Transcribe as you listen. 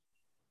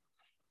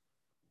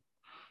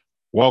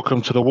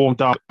Welcome to the Warm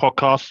Down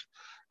Podcast,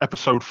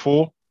 episode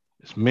 4.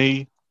 It's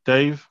me,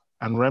 Dave,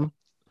 and Rem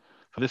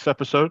for this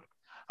episode.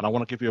 And I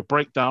want to give you a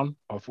breakdown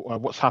of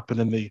what's happened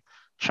in the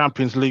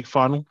Champions League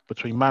final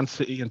between Man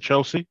City and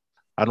Chelsea,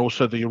 and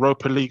also the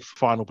Europa League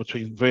final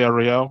between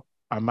Villarreal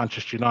and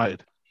Manchester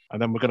United. And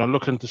then we're going to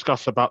look and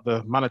discuss about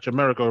the manager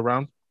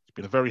merry-go-round. It's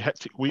been a very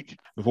hectic week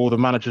with all the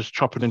managers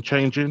chopping and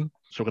changing.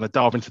 So we're going to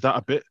delve into that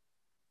a bit.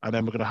 And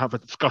then we're going to have a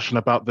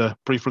discussion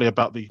briefly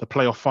about the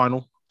playoff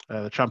final,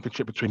 the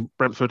championship between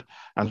Brentford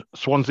and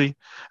Swansea.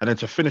 And then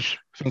to finish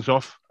things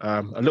off,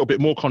 a little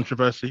bit more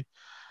controversy,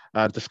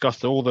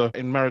 discussed all the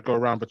in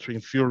merry-go-round between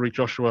Fury,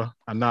 Joshua,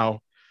 and now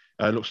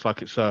it looks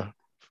like it's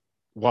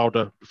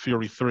Wilder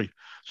Fury 3.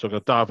 So we're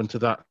going to dive into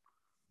that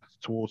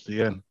towards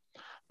the end.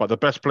 But the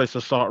best place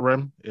to start,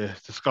 Rem, is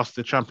discuss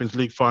the Champions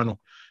League final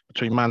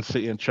between Man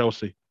City and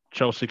Chelsea.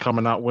 Chelsea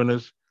coming out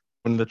winners,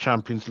 winning the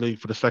Champions League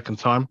for the second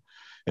time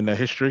in their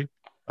history.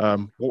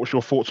 What was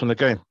your thoughts on the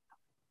game?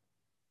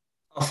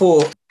 I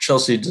thought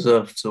Chelsea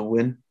deserved to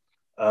win.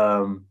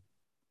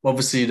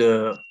 Obviously,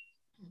 there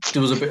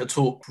was a bit of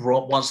talk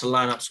once the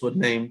lineups were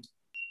named.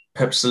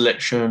 Pep's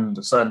selection,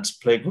 deciding to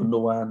play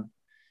Gundogan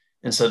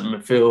in centre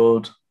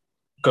midfield,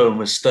 going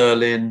with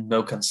Sterling,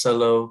 no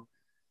Cancelo,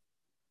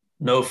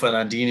 no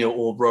Fernandinho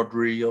or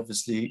Rodri,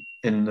 obviously,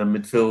 in the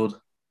midfield.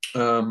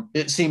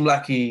 It seemed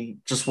like he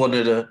just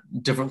wanted a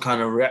different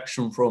kind of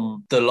reaction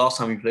from the last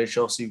time he played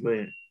Chelsea,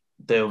 where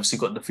they obviously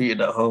got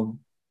defeated at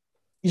home.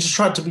 He just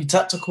tried to be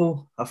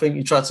tactical. I think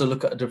he tried to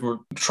look at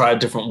try a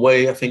different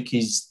way. I think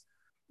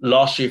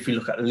last year, if you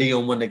look at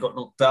Lyon when they got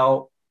knocked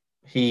out,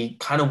 he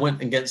kind of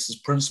went against his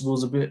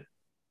principles a bit,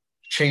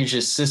 changed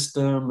his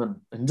system, and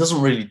he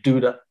doesn't really do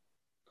that.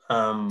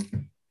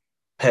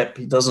 Pep,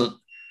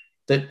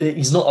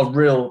 he's not a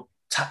real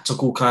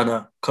tactical kind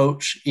of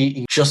coach.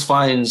 He just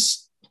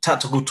finds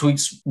tactical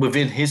tweaks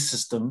within his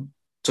system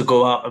to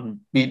go out and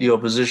beat the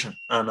opposition.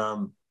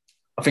 And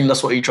I think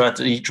that's what he tried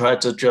to. He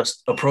tried to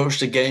just approach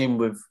the game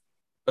with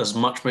as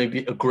much maybe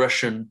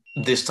aggression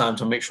this time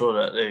to make sure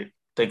that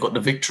they got the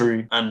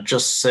victory and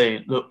just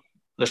say, look,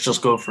 let's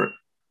just go for it.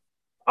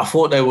 I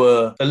thought they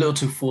were a little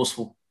too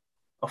forceful.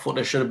 I thought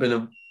they should have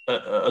been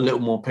a little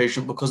more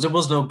patient because there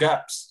was no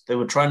gaps. They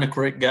were trying to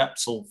create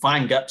gaps or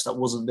find gaps that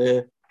wasn't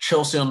there.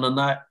 Chelsea on the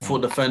night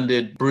thought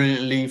defended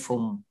brilliantly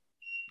from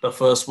the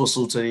first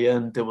whistle to the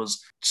end. There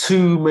was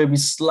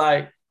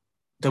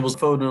There was a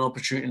Foden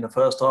opportunity in the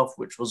first half,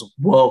 which was a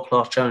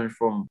world-class challenge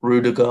from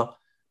Rudiger.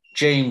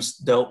 James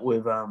dealt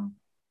with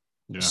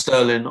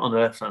Sterling on the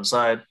left-hand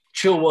side.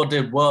 Chilwell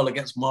did well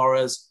against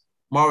Mahrez.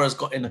 Mahrez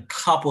got in a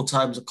couple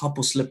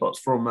slip-ups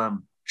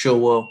from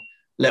Chilwell,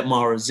 let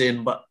Mahrez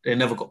in, but they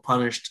never got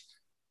punished.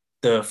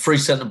 The three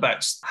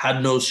centre-backs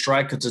had no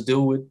striker to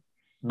deal with,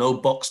 no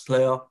box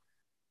player.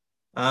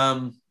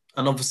 And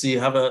obviously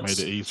Havertz made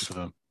it easy for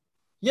them.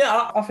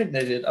 Yeah, I think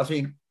they did. I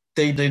think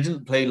they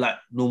didn't play like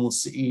normal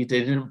City.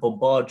 They didn't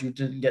bombard you,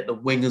 didn't get the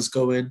wingers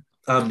going,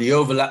 the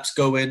overlaps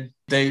going.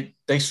 They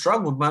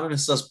struggled, man.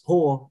 It's as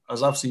poor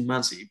as I've seen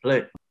Man City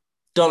play.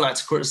 Don't like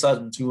to criticise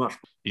them too much.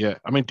 Yeah,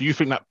 I mean, do you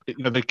think that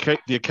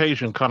the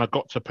occasion kind of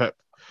got to Pep?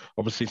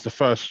 Obviously, it's the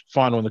first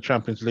final in the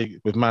Champions League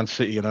with Man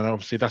City, and then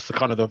obviously that's the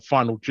kind of the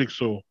final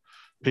jigsaw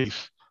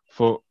piece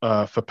for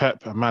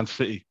Pep and Man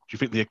City. Do you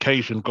think the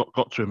occasion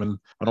got to him? And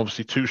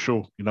obviously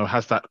Tuchel,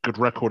 has that good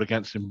record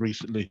against him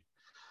recently.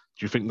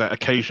 Do you think that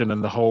occasion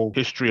and the whole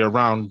history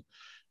around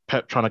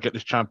Pep trying to get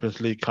this Champions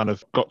League kind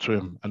of got to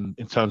him, and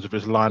in terms of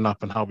his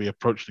lineup and how we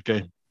approach the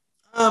game?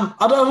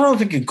 I don't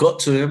think it got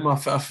to him. I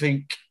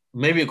think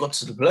maybe it got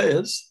to the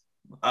players.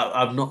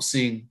 I've not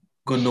seen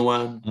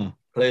Gundogan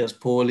play as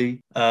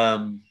poorly.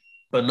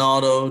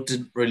 Bernardo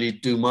didn't really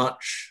do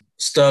much.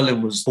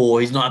 Sterling was poor.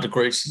 He's not had a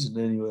great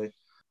season anyway.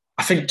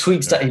 I think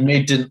tweaks that he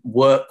made didn't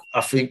work.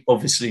 I think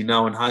obviously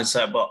now in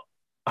hindsight, but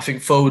I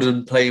think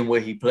Foden playing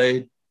where he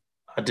played,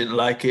 I didn't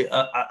like it.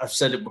 I've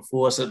said it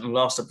before. I said in the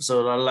last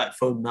episode, I like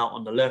Foden out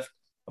on the left.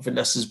 I think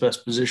that's his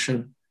best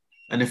position.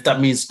 And if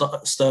that means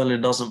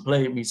Sterling doesn't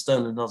play, it means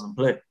Sterling doesn't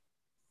play.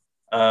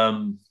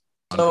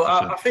 So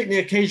I think the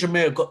occasion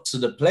may have got to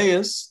the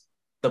players,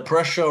 the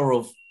pressure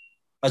of,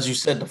 as you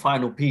said, the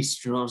final piece,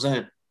 do you know what I'm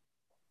saying?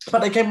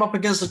 But they came up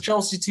against a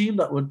Chelsea team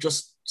that were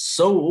just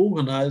so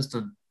organised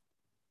and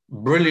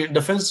brilliant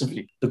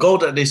defensively. The goal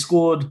that they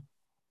scored,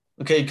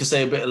 okay, you could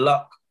say a bit of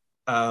luck.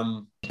 But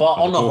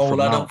on the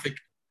whole, I don't think...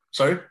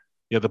 Sorry?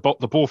 Yeah, the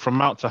ball from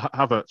Mount to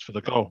Havertz for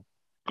the goal.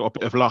 Got a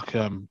bit of luck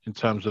in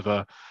terms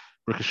of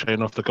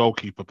ricocheting off the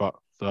goalkeeper, but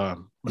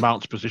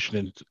Mount's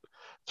positioning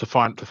to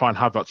find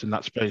Havertz in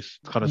that space,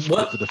 kind of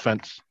split the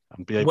defence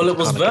and be able to... Well, it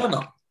was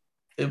Werner.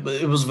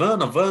 It was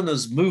Werner.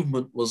 Werner's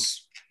movement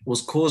was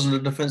causing the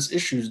defence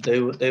issues. They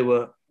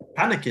were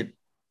panicking.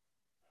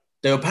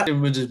 They were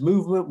panicking with his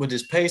movement, with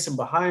his pace and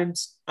behind.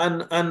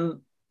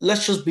 And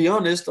let's just be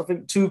honest, I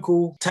think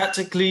Tuchel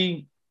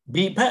tactically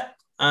beat Pep.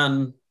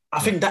 And I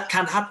think that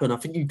can happen. I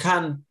think you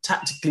can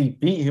tactically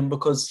beat him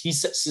because he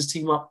sets his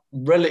team up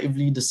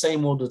relatively the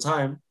same all the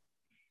time.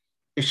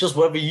 It's just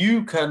whether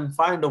you can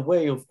find a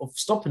way of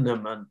stopping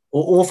them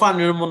or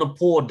finding them on a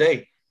poor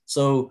day.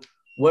 So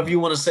whether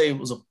you want to say it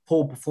was a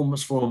poor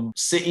performance from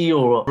City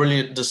or a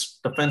brilliant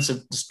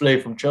defensive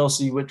display from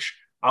Chelsea, which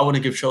I want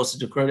to give Chelsea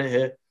the credit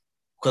here,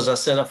 because I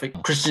said I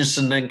think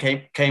Christensen then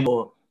came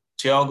or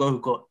Thiago, who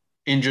got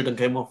injured and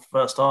came off the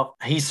first half.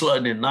 He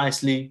slotted in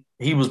nicely.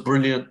 He was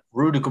brilliant.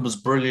 Rudiger was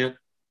brilliant.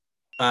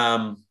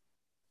 As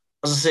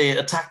I say,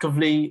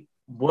 attackively,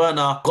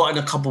 Werner got in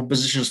a couple of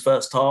positions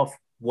first half,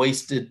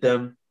 wasted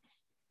them.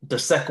 The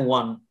second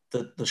one,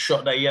 the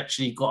shot that he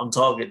actually got on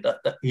target,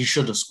 that he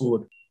should have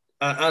scored.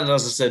 And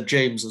as I said,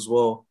 James as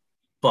well.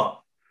 But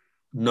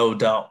no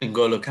doubt,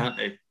 N'Golo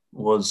Kante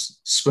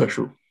was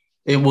special.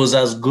 It was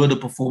as good a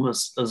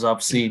performance as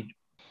I've seen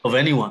of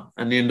anyone.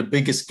 And in the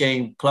biggest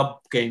club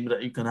game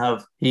that you can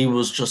have, he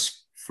was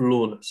just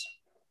flawless.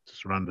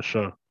 Just ran the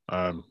show.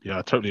 I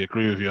totally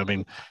agree with you. I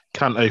mean,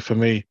 Kante for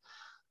me,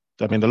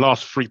 the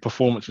last 3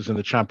 performances in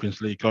the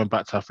Champions League, going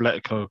back to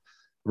Atletico,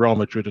 Real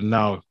Madrid, and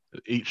now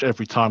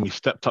every time he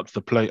stepped up to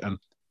the plate, and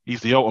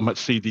he's the ultimate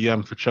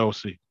CDM for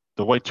Chelsea.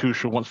 The way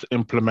Tuchel wants to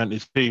implement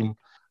his team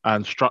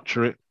and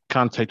structure it,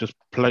 Kante just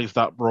plays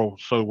that role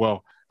so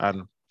well.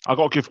 And I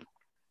got to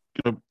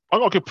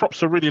give props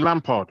to really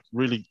Lampard,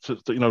 really,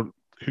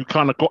 who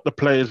kind of got the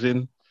players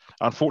in.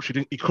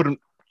 Unfortunately, he couldn't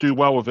do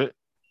well with it,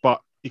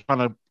 but he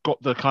kind of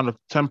got the kind of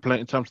template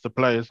in terms of the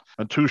players,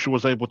 and Tuchel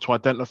was able to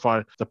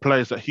identify the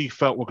players that he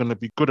felt were going to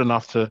be good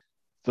enough to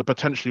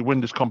potentially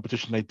win this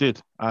competition. They did.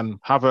 And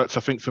Havertz,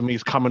 I think for me,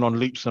 is coming on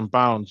leaps and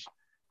bounds.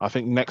 I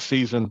think next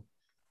season,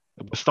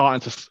 we're starting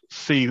to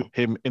see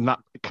him in that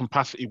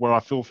capacity where I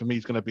feel for me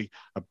he's going to be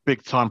a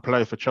big-time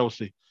player for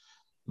Chelsea.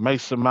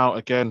 Mason Mount,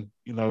 again,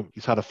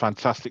 he's had a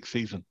fantastic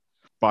season.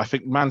 But I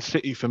think Man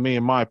City, for me,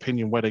 in my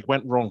opinion, where they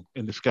went wrong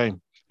in this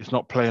game is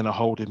not playing a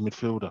holding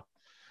midfielder.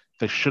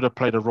 They should have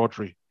played a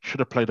Rodri,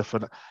 should have played a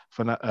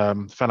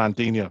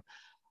Fernandinho.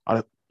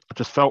 I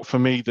just felt for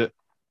me that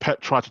Pep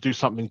tried to do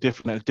something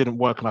different and it didn't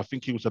work. And I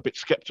think he was a bit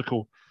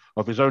sceptical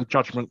of his own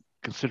judgment,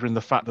 considering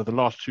the fact that the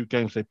last 2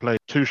 games they played,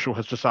 Tuchel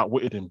has just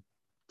outwitted him.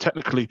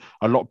 Technically,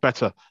 a lot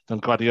better than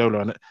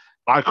Guardiola. And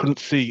I couldn't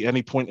see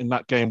any point in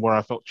that game where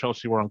I felt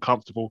Chelsea were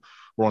uncomfortable,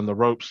 were on the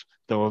ropes.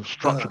 They were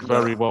structured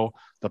very well.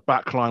 The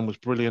back line was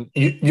brilliant.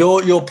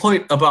 Your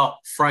point about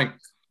Frank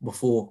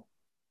before,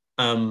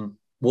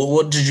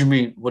 what did you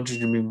mean? What did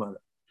you mean by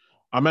that?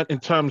 I meant in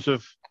terms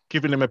of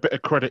giving him a bit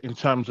of credit in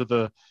terms of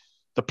the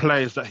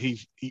players that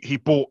he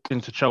brought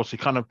into Chelsea.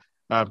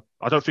 I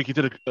don't think he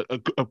did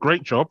a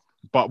great job,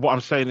 but what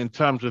I'm saying in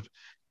terms of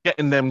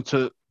getting them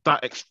to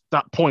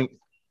that point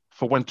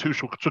for when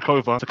Tuchel took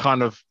over, to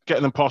kind of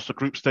getting them past the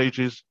group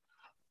stages.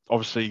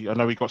 Obviously, I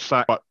know he got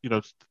sacked, but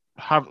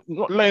have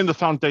not laying the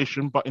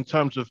foundation, but in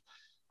terms of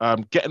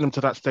getting them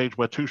to that stage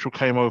where Tuchel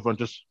came over and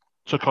just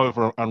took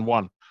over and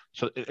won.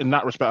 So in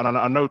that respect, and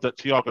I know that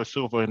Thiago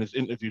Silva in his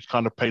interviews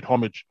kind of paid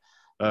homage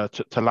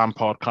to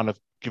Lampard, kind of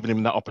giving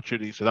him that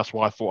opportunity. So that's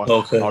why I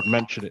thought I'd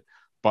mention it.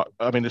 But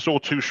I mean, it's all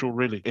Tuchel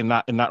really in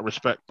that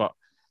respect. But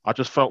I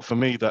just felt for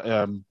me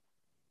that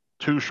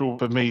Tuchel,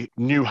 for me,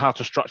 knew how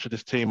to structure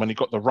this team and he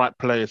got the right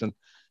players. And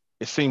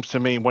it seems to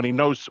me when he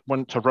knows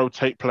when to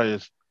rotate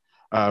players,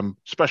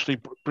 especially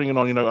bringing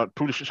on,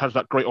 Pulisic has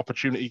that great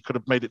opportunity, could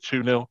have made it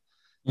 2-0,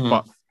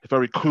 but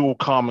very cool,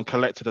 calm and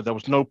collected. And there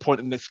was no point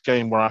in this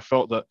game where I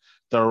felt that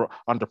they were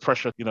under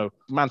pressure.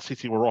 Man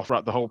City were off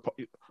throughout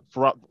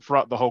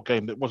the whole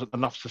game. There wasn't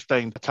enough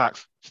sustained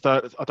attacks.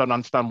 I don't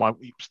understand why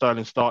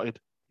Sterling started.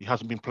 He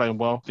hasn't been playing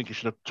well. I think he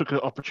should have took an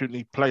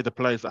opportunity, play the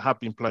players that have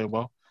been playing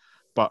well.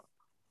 But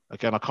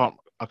again, I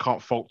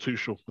can't fault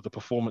Tuchel with the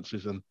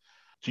performances. And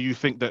do you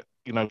think that,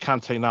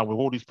 Kante now, with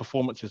all these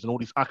performances and all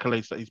these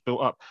accolades that he's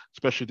built up,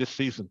 especially this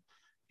season,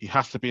 he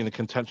has to be in the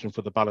contention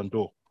for the Ballon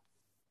d'Or?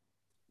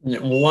 Yeah,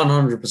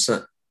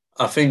 100%.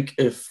 I think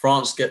if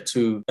France get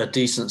to a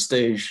decent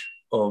stage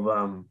of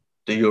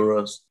the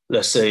Euros,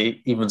 let's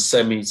say even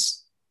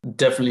semis,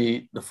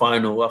 definitely the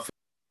final,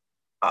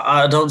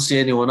 I don't see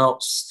anyone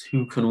else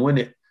who can win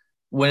it.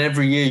 When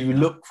every year you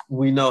look,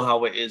 we know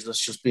how it is,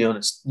 let's just be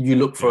honest. You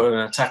look for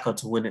an attacker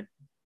to win it.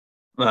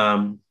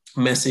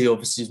 Messi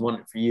obviously has won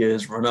it for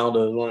years.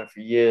 Ronaldo has won it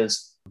for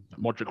years.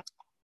 Modric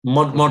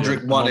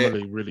won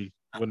it. Really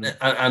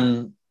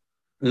and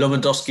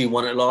Lewandowski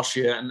won it last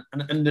year.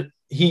 And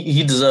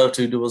he deserved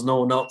to. There was no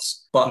one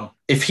else. But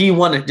if he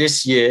won it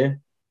this year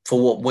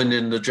for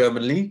winning the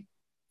German league,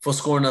 for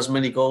scoring as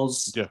many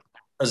goals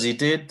as he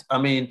did, I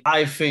mean,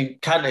 I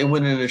think Kante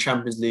winning the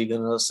Champions League,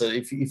 and as I said,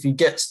 if he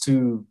gets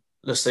to,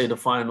 let's say, the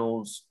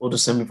finals or the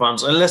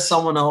semi-finals, unless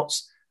someone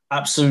else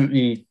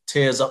absolutely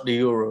tears up the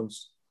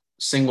Euros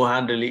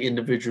single-handedly,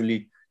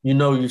 individually,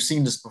 you've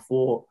seen this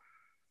before.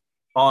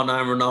 R9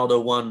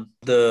 Ronaldo won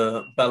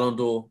the Ballon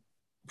d'Or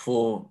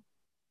for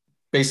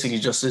basically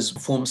just his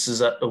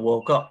performances at the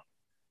World Cup.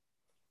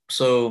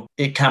 So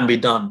it can be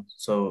done.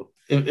 So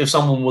if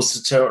someone was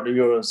to tear up the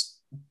Euros,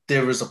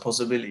 there is a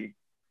possibility.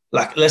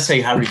 Like, let's say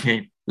Harry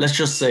Kane. Let's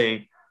just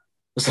say,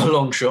 it's a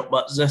long shot,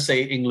 but let's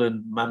say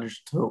England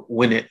managed to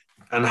win it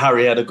and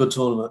Harry had a good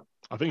tournament.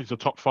 I think he's a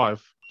top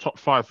five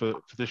for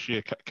this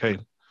year,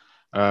 Kane.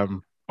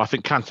 I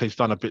think Kante's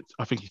done a bit.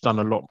 I think he's done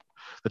a lot.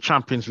 The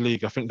Champions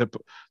League, I think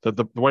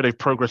the way they've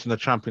progressed in the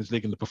Champions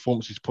League and the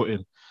performance he's put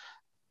in,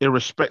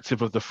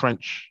 irrespective of the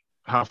French,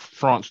 how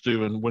France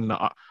do and win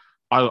that,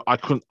 I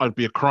couldn't. I'd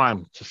be a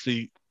crime to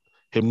see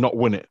him not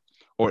win it,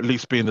 or at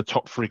least be in the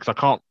top three. Because I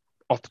can't,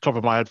 off the top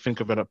of my head, think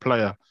of a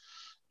player.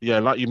 Yeah,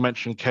 like you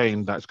mentioned,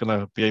 Kane, that's going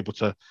to be able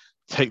to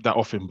take that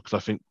off him, because I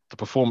think the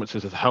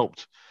performances have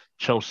helped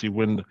Chelsea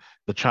win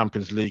the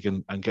Champions League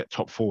and get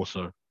top four.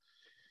 So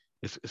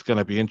it's going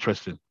to be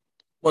interesting.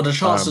 Well, the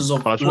chances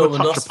of I just want to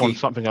touch upon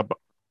something about.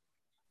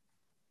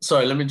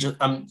 Sorry, let me just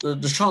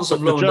the chance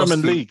of the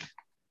German Lewandowski. league.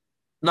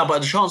 No, but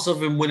the chance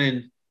of him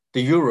winning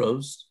the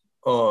Euros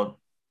are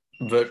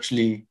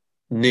virtually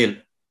nil.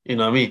 You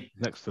know what I mean?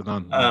 Next to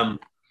none.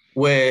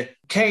 Where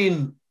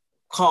Kane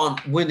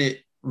can't win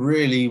it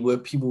really, where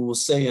people will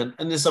say, and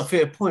it's a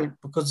fair point,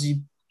 because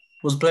he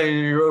was playing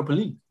in the Europa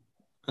League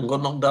and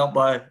got knocked out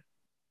by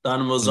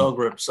Dynamo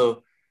Zagreb.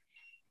 So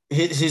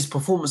his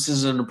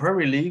performances in the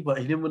Premier League, but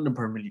he didn't win the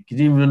Premier League. He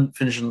didn't even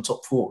finish in the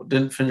top four.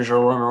 Didn't finish a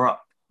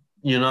runner-up.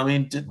 You know what I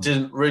mean?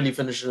 Didn't really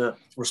finish in a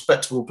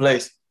respectable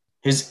place.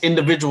 His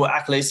individual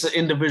accolades, an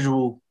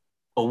individual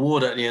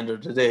award at the end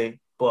of the day.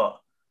 But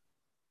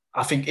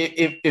I think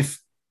if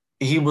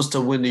he was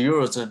to win the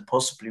Euros, then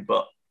possibly.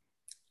 But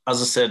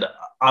as I said,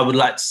 I would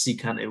like to see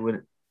Kante win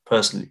it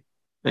personally.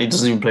 And he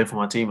doesn't even play for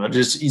my team.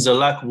 He's a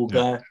likable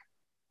guy.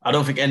 I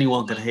don't think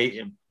anyone can hate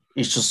him.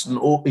 He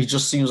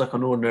just seems like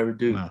an ordinary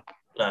dude.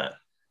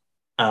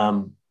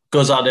 No.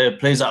 Goes out there,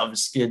 plays out of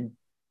his skin.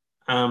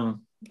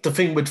 The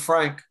thing with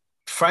Frank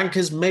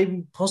is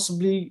maybe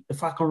possibly,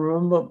 if I can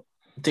remember,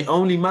 the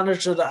only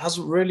manager that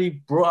hasn't really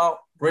brought out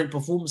great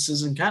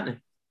performances in Kante.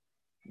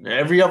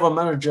 Every other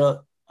manager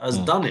has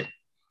done it.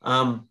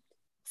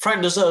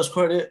 Frank deserves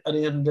credit at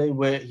the end of the day,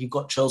 where he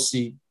got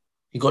Chelsea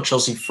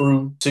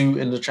through to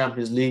in the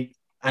Champions League,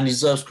 and he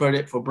deserves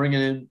credit for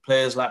bringing in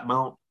players like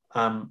Mount,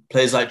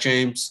 players like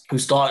James, who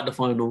started the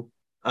final.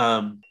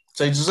 So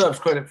he deserves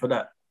credit for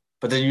that.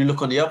 But then you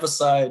look on the other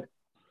side,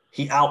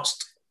 he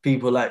ousted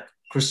people like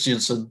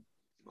Christensen,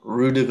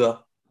 Rudiger,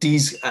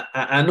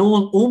 and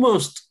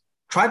almost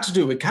tried to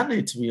do it with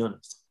Kante, to be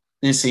honest,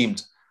 it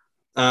seemed.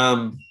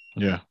 And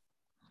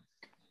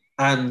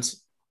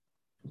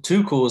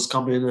Tuchel has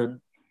come in and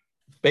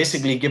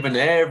basically given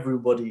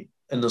everybody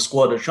in the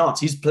squad a chance.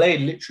 He's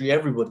played literally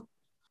everybody.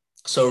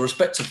 So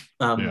respect to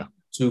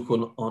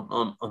Tuchel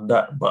on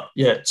that. But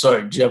yeah,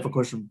 sorry, do you have a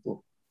question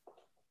before?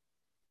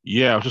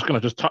 Yeah, I was just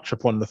going to touch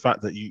upon the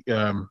fact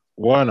that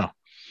Werner.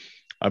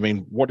 I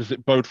mean, what does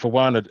it bode for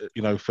Werner,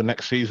 for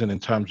next season in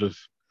terms of,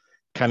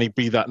 can he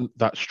be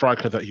that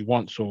striker that he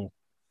wants, or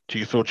do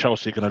you feel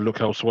Chelsea are going to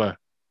look elsewhere?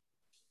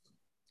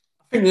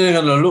 I think they're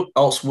going to look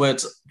elsewhere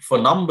for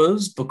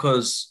numbers,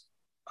 because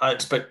I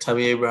expect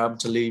Tammy Abraham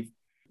to leave.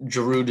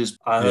 Giroud is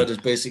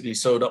basically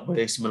sold up by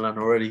AC Milan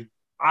already.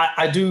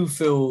 I do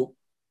feel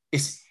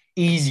it's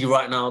easy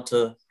right now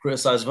to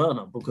criticise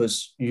Werner,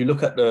 because you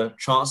look at the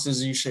chances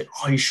and you say,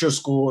 he should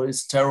score,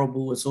 it's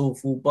terrible, it's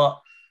awful.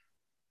 But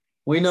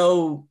we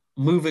know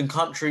moving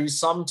countries,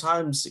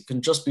 sometimes it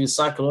can just be a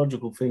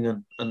psychological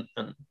thing, and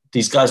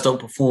these guys don't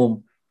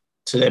perform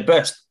to their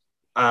best.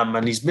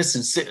 And he's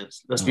missing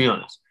sitters, let's be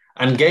honest.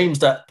 And games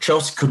that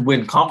Chelsea could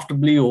win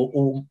comfortably,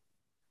 or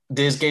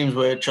there's games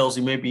where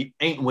Chelsea maybe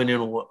ain't winning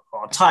or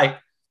are tight,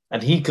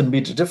 and he can be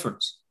the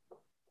difference.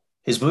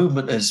 His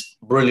movement is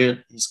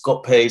brilliant. He's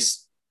got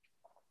pace.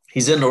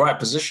 He's in the right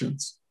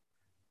positions.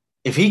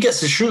 If he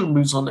gets his shooting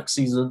boots on next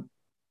season,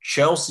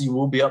 Chelsea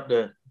will be up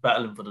there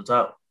battling for the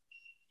title.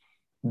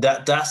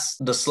 That's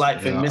the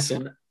slight thing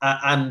missing.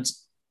 And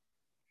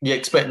you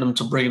expect them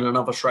to bring in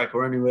another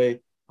striker anyway.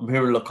 I'm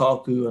hearing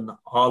Lukaku and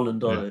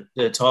Haaland are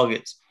their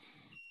targets.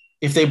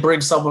 If they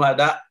bring someone like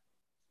that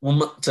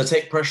to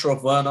take pressure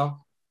off Werner,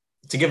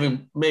 to give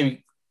him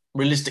maybe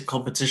realistic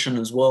competition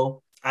as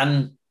well,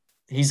 and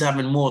he's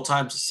having more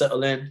time to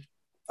settle in,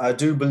 I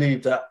do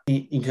believe that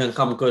he can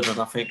come good, and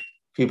I think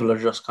people are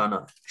just kind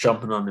of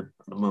jumping on him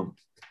at the moment.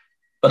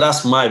 But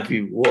that's my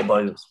view. What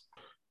about yours?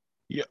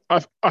 Yeah,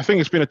 I think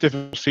it's been a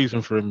difficult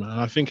season for him, and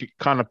I think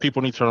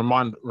people need to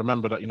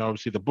remember that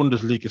obviously the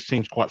Bundesliga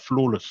seems quite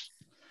flawless,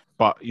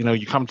 but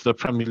you come to the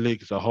Premier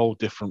League, it's a whole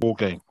different ball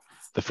game.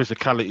 The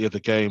physicality of the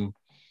game,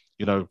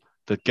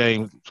 the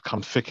game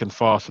comes thick and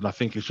fast, and I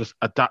think it's just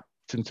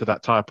adapting to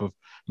that type of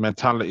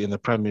mentality in the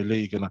Premier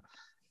League. And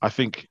I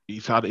think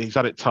he's had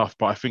it tough,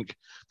 but I think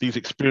these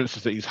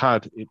experiences that he's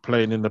had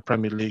playing in the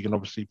Premier League and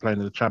obviously playing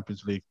in the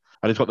Champions League,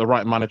 and he's got the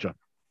right manager.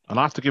 And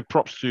I have to give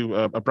props to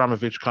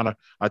Abramovich, kind of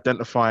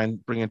identifying,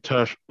 bringing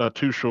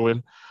Tuchel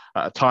in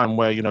at a time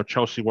where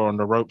Chelsea were on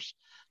the ropes,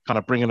 kind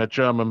of bringing a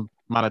German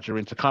manager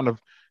in to kind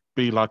of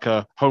be like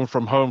a home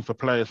from home for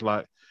players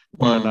like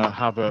Werner,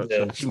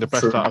 Havertz, and seeing the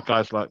best out of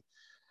guys like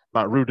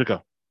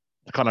Rudiger,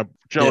 to kind of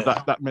gel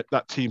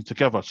that team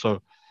together.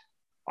 So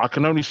I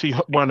can only see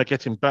Werner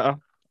getting better.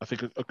 I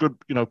think a good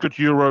good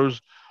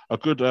Euros, a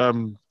good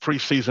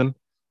pre-season.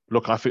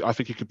 Look, I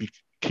think he could be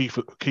key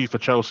for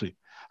Chelsea.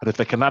 And if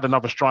they can add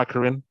another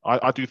striker in,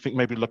 I do think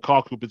maybe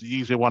Lukaku would be the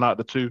easier one out of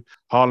the two.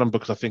 Haaland,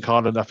 because I think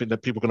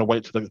that people are going to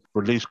wait to the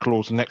release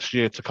clause next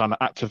year to kind of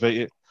activate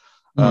it.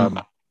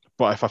 But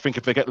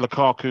if they get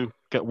Lukaku,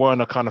 get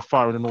Werner kind of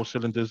firing in all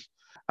cylinders,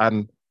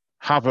 and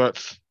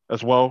Havertz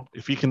as well,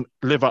 if he can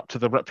live up to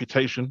the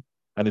reputation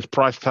and his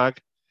price tag,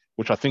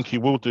 which I think he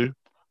will do,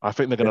 I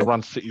think they're going to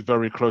run City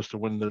very close to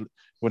winning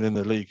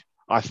the league.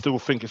 I still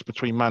think it's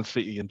between Man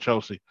City and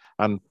Chelsea,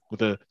 and with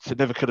the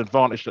significant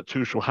advantage that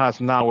Tuchel has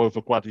now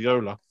over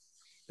Guardiola,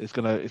 it's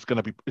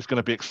gonna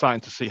be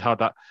exciting to see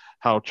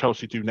how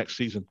Chelsea do next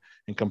season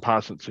in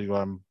comparison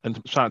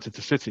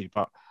to City.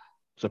 But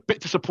it's a bit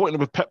disappointing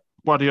with Pep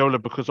Guardiola,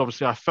 because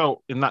obviously I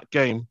felt in that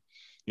game,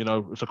 it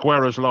was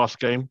Aguero's last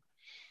game.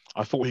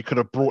 I thought he could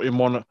have brought him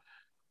on.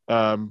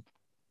 That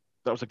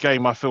was a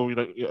game I feel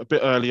a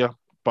bit earlier,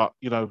 but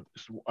he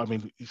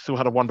still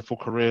had a wonderful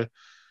career.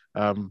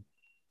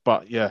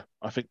 But yeah,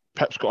 I think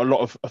Pep's got a lot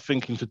of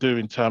thinking to do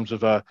in terms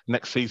of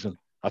next season.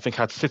 I think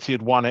had City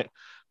had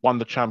won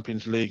the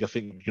Champions League, I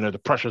think the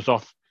pressure's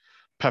off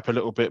Pep a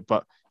little bit,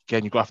 but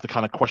again, you've got to have to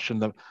kind of question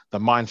the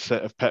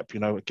mindset of Pep.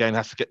 Again,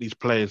 has to get these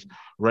players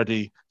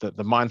ready, the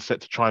mindset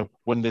to try and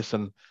win this.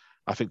 And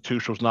I think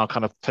Tuchel's now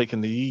kind of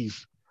taken the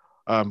ease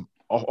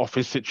off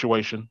his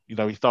situation.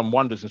 He's done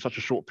wonders in such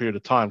a short period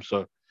of time,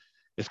 so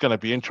it's going to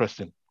be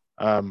interesting.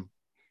 But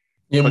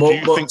do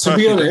you think to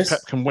be honest,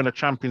 Pep can win a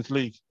Champions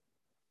League?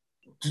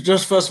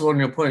 Just first of all, on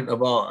your point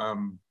about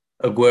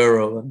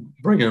Aguero and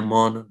bringing him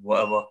on and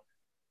whatever,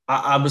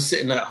 I was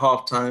sitting at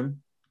halftime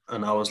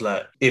and I was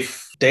like,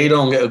 if they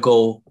don't get a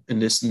goal in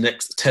this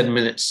next 10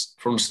 minutes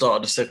from the start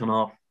of the second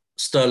half,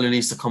 Sterling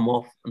needs to come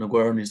off and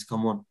Aguero needs to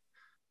come on.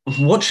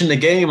 Watching the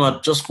game, I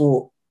just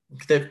thought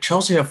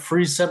Chelsea have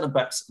 3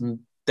 centre-backs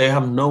and they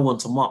have no one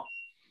to mark.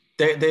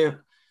 The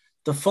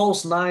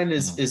false nine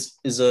is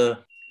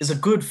a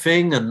good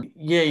thing, and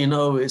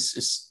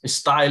it's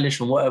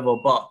stylish and whatever,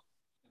 but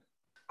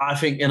I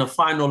think in a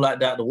final like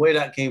that, the way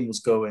that game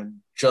was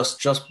going,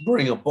 just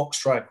bring a box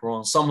striker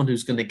on, someone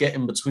who's going to get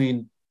in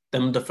between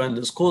them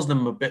defenders, cause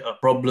them a bit of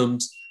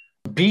problems,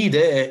 be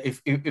there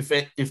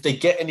if they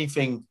get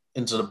anything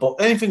into the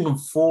box, anything can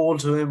fall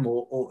to him,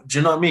 or do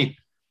you know what I mean?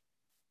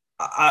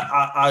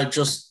 I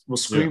just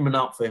was screaming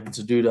out for him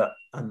to do that,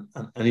 and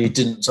he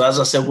didn't. So as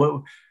I said,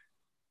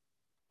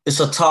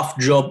 it's a tough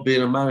job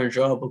being a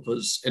manager,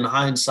 because in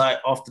hindsight,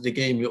 after the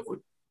game,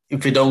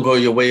 if you don't go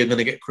your way, you're going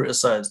to get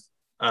criticised.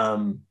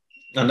 And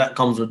that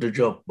comes with the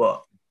job.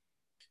 But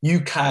you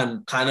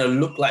can kind of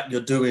look like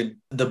you're doing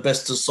the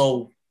best to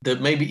solve the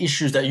maybe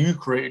issues that you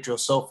created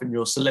yourself in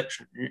your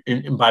selection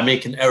by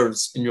making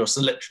errors in your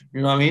selection.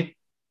 You know what I mean?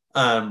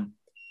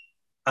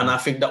 And I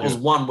think that was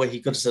one where he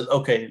could have said,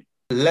 okay,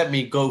 let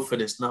me go for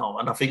this now.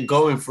 And I think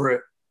going for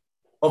it,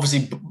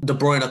 obviously De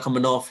Bruyne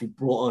coming off, he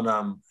brought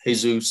on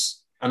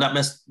Jesus, and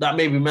that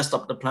maybe messed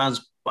up the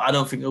plans, but I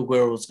don't think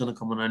Aguero was going to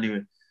come on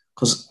anyway.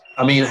 Because,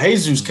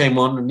 Jesus came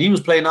on and he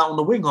was playing out on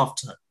the wing half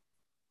time.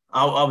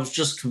 I was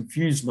just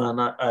confused, man.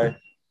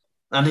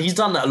 And he's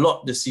done that a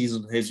lot this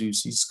season,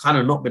 Jesus. He's kind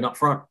of not been up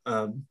front.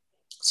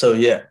 So,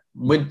 yeah,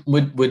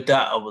 with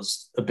that, I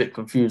was a bit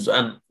confused.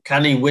 And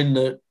can he win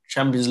the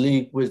Champions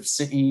League with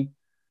City?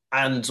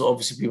 And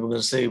obviously people are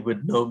going to say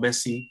with no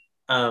Messi.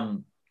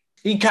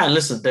 He can.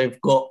 Listen,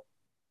 they've got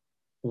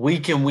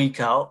week in, week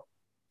out,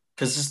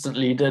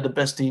 consistently, they're the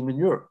best team in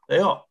Europe. They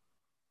are.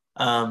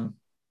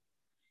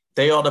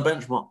 They are the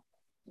benchmark.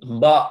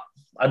 But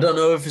I don't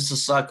know if it's a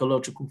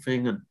psychological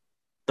thing and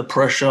the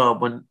pressure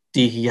when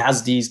he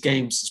has these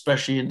games,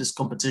 especially in this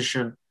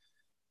competition,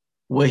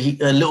 where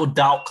a little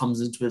doubt comes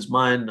into his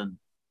mind and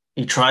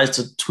he tries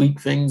to tweak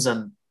things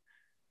and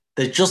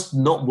they're just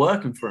not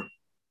working for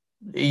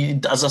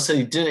him. As I said,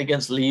 he did it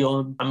against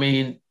Lyon.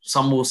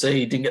 Some will say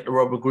he didn't get the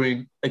rubber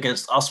green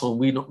against us when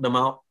we knocked them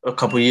out a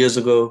couple of years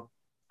ago.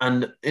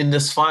 And in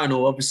this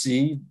final,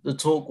 obviously, the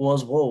talk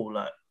was,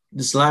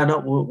 this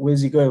lineup,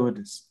 where's he going with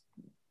this?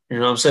 You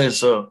know what I'm saying?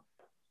 So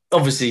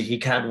obviously he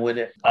can win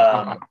it.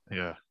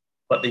 Yeah.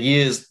 But the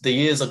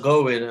years are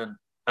going,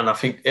 and I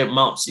think it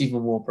mounts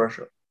even more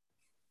pressure.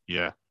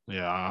 Yeah,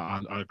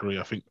 I agree.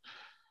 I think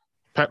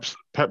Pep's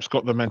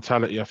got the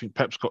mentality. I think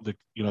Pep's got the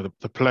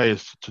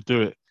players to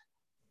do it.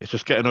 It's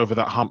just getting over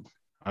that hump.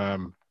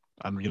 And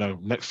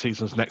next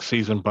season's next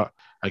season. But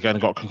again,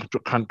 I've got to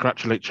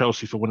congratulate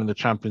Chelsea for winning the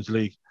Champions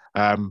League.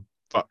 But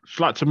I'd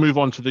like to move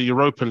on to the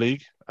Europa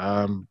League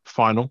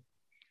final.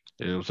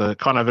 It was a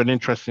kind of an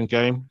interesting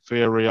game.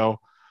 Villarreal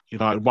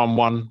United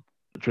 1-1,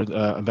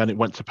 and then it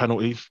went to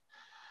penalties.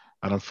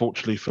 And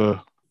unfortunately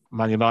for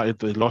Man United,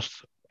 they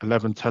lost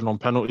 11-10 on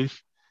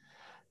penalties.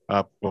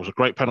 It was a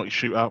great penalty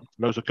shootout,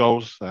 loads of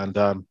goals, and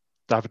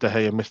David De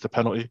Gea missed a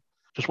penalty.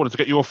 Just wanted to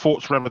get your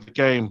thoughts around the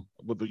game.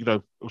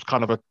 It was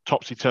kind of a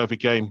topsy-turvy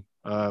game.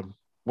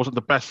 Wasn't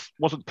the best,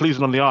 wasn't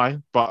pleasing on the eye,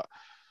 but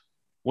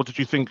what did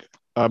you think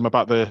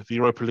about the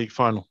Europa League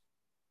final?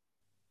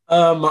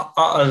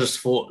 I just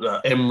thought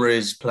that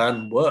Emery's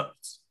plan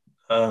worked.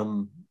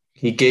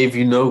 He gave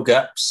you no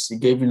gaps, he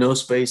gave you no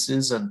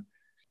spaces, and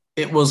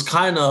it was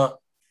kind of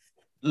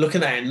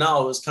looking at it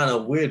now, it's kind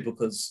of weird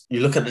because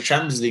you look at the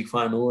Champions League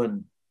final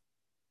and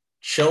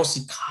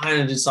Chelsea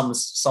kind of did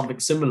something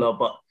similar,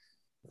 but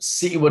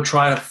City were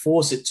trying to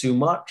force it too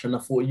much, and I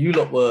thought you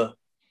lot were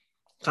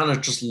kind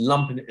of just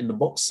lumping it in the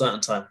box certain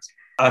times.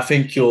 I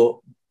think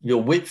your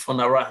width on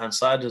that right hand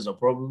side is a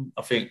problem.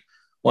 I think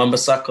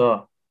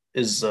Wan-Bissaka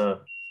is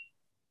a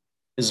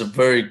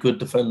very good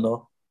defender.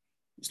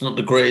 He's not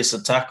the greatest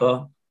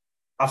attacker.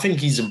 I think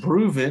he's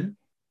improving,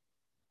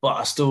 but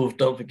I still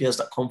don't think he has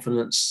that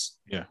confidence.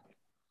 Yeah.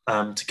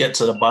 To get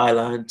to the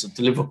byline, to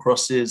deliver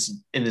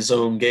crosses in his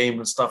own game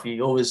and stuff. He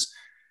always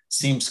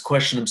seems to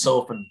question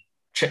himself and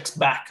checks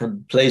back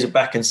and plays it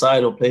back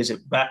inside or plays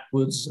it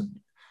backwards. And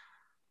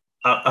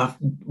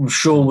I'm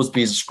sure was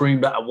being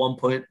screamed at one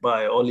point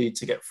by Ole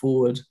to get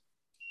forward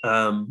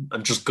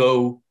and just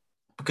go,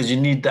 because you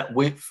need that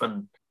width,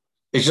 and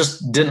it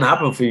just didn't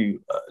happen for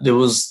you. There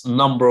was a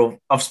number of,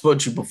 I've spoken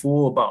to you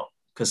before about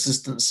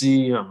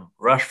consistency.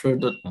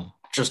 Rashford,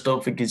 just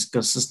don't think he's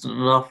consistent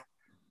enough.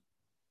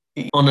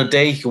 On a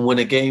day, he can win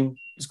a game.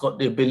 He's got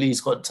the ability,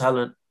 he's got the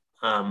talent,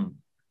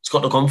 he's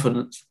got the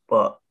confidence.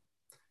 But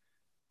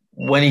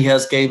when he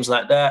has games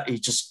like that, he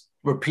just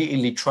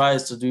repeatedly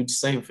tries to do the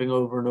same thing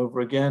over and over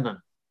again. And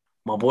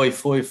my boy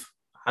Foyth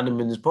had him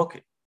in his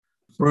pocket.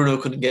 Bruno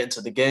couldn't get into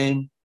the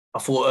game. I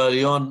thought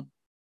early on,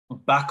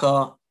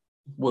 Baka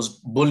was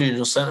bullying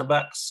your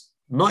centre-backs,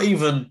 not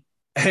even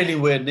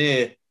anywhere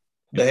near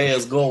De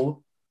Gea's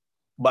goal,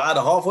 but at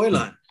the halfway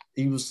line.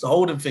 He was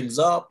holding things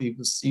up. He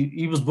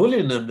was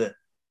bullying them there,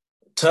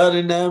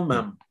 turning them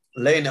and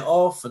laying it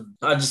off. And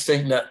I just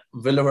think that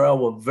Villarreal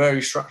were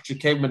very structured,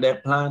 came with their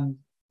plan.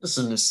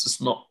 Listen, it's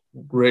not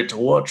great to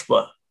watch,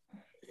 but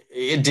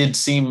it did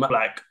seem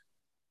like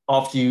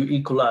after you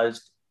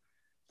equalised,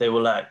 they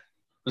were like,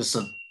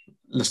 listen,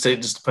 let's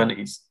take this to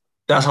penalties.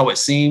 That's how it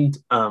seemed.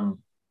 And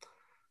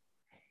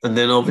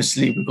then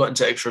obviously we got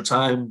into extra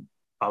time.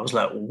 I was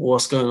like,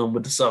 what's going on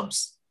with the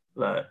subs?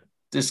 Like,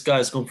 this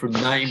guy's gone through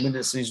 90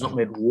 minutes and he's not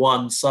made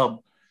one sub.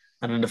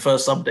 And then the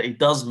first sub that he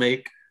does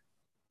make,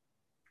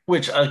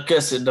 which I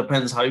guess it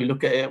depends how you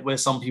look at it, where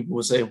some people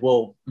will say,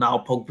 well,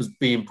 now Pogba's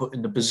being put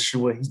in the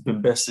position where he's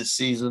been best this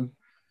season.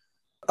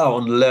 Out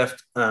on the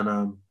left,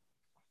 and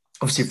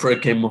obviously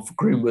Fred came on for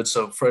Greenwood,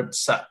 so Fred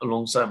sat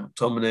alongside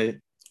McTominay,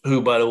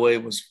 who, by the way,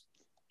 was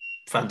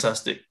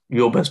fantastic.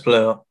 Your best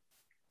player,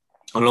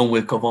 along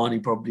with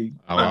Cavani, probably.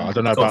 I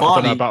don't know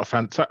about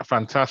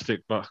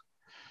fantastic, but...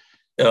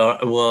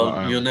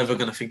 You're never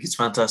going to think it's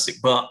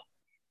fantastic. But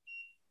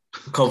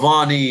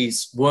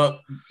Cavani's work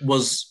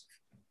was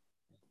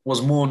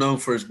more known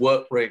for his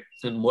work rate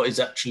than what he's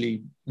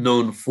actually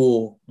known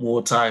for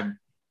more time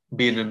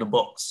being in the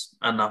box.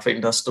 And I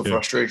think that's the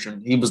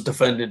frustration. He was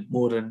defending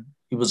more than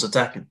he was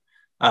attacking.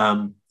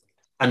 And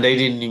they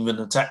didn't even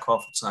attack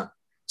half the time.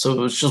 So it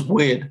was just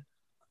weird.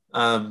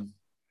 As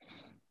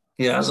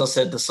I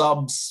said, the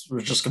subs were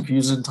just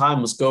confusing.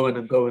 Time was going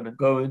and going and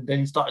going. Then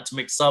he started to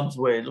make subs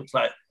where it looked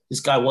like this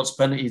guy wants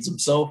penalties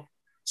himself.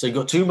 So you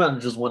got two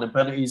managers wanting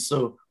penalties.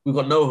 So we've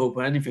got no hope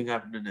of anything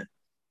happening there.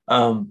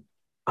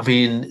 I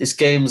mean, it's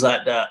games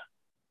like that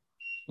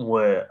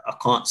where I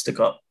can't stick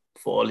up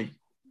for Ole.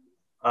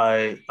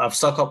 I've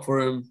stuck up for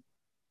him.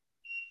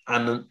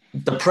 And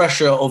the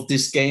pressure of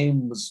this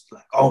game was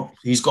like, oh,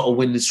 he's got to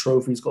win this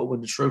trophy. He's got to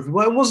win this trophy.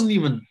 Well, it wasn't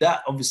even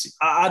that, obviously.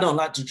 I don't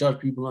like to judge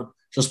people on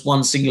just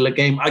one singular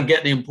game. I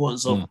get the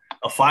importance of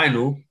a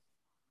final.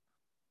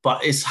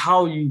 But it's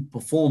how you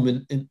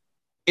perform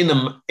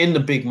in the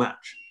big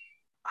match.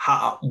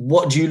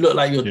 What do you look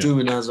like you're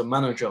doing as a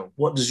manager?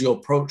 What does your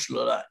approach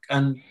look like?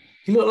 And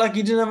he looked like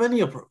he didn't have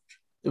any approach.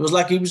 It was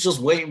like he was just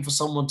waiting for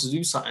someone to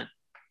do something,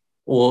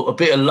 or a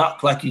bit of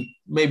luck, like you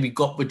maybe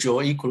got with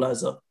your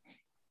equaliser.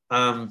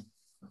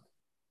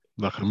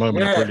 Like a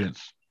moment of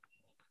brilliance.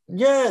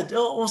 Yeah,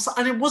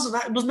 and it wasn't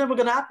that. It was never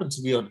going to happen,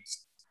 to be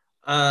honest.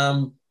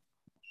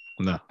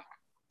 No.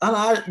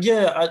 And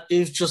it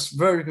was just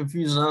very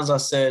confusing. As I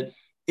said,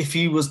 if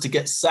he was to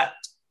get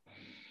sacked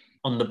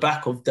on the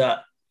back of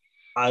that,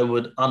 I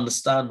would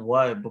understand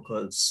why,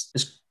 because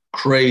it's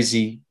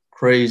crazy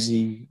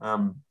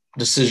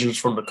decisions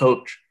from the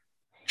coach.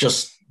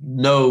 Just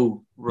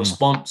no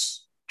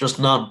response, just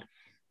none.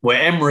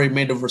 Where Emery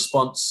made a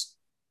response,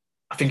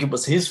 I think it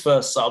was his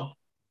first sub,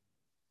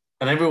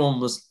 and everyone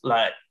was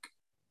like,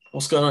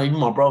 what's going on? Even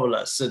my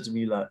brother said to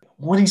me,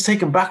 when he's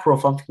taking backer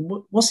off, I'm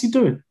thinking, what's he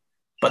doing?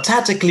 But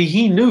tactically,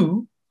 he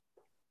knew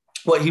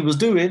what he was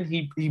doing.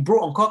 He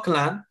brought on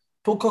Coquelin,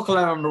 put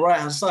Coquelin on the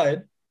right-hand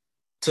side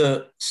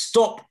to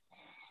stop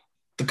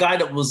the guy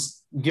that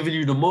was giving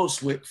you the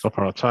most width. Stop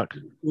our attack.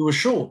 It was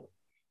Shaw.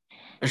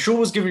 And Shaw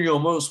was giving you the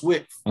most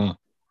width.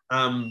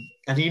 And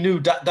he knew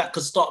that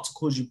could start to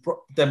cause you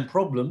them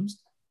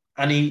problems.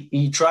 And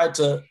he tried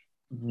to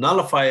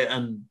nullify it.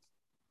 And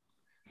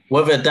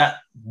whether that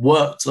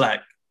worked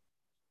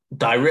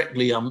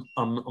directly, I'm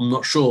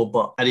not sure.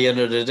 But at the end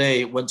of the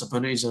day, it went to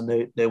penalties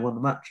and they won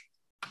the match.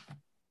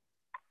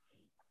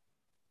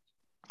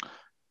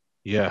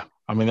 Yeah.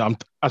 I mean,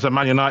 as a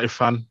Man United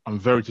fan, I'm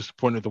very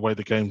disappointed the way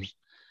the games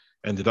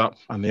ended up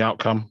and the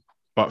outcome.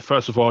 But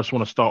first of all, I just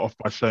want to start off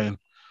by saying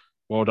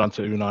well done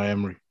to Unai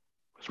Emery.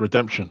 It's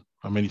redemption.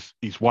 I mean,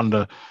 he's won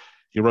the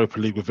Europa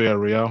League with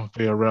Villarreal.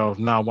 Villarreal have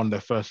now won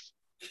their first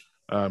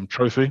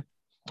trophy,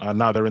 and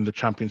now they're in the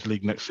Champions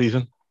League next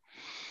season.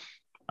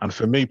 And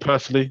for me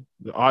personally,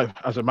 I,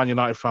 as a Man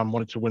United fan,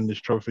 wanted to win this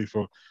trophy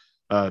for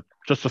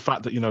just the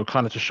fact that,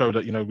 kind of to show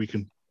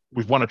that,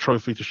 we've won a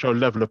trophy to show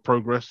level of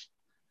progress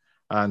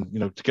and,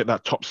 to get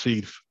that top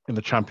seed in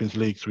the Champions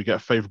League so we get a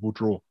favourable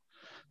draw.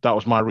 That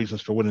was my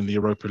reasons for winning the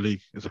Europa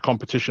League. It's a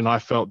competition I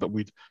felt that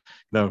we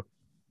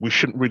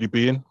shouldn't really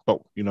be in, but,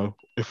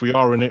 if we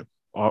are in it,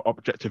 our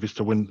objective is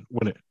to win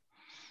it.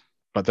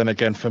 But then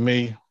again, for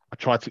me, I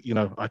try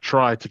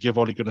to give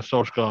Ole Gunnar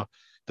Solskjær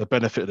the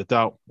benefit of the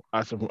doubt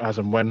as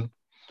and when,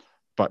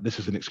 but this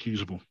is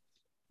inexcusable.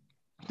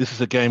 This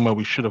is a game where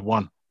we should have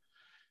won.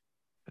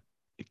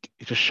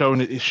 It's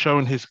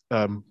showing his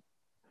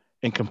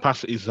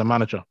incapacities as a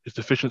manager, his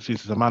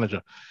deficiencies as a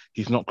manager.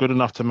 He's not good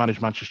enough to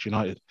manage Manchester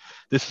United.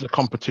 This is a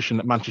competition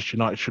that Manchester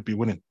United should be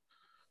winning.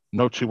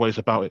 No two ways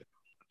about it.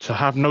 To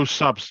have no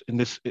subs in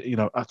this,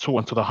 at all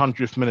until the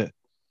 100th minute,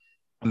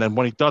 and then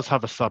when he does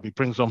have a sub, he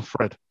brings on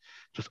Fred,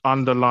 just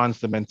underlines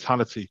the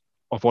mentality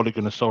of Ole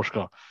Gunnar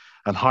Solskjær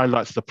and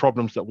highlights the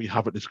problems that we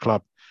have at this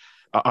club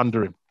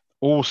under him.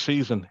 All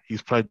season,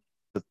 he's played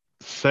the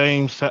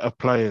same set of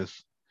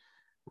players,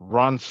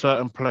 run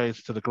certain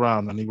players to the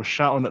ground, and he was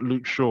shouting at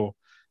Luke Shaw,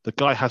 the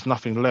guy has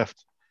nothing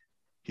left.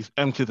 He's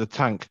emptied the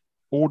tank.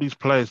 All these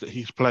players that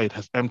he's played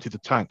has emptied the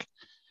tank.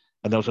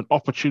 And there was an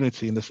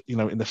opportunity in this,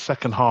 in the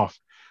second half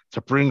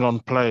to bring on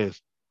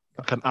players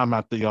like an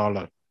Amad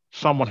Diallo,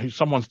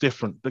 someone's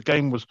different. The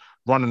game was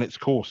running its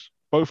course.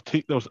 There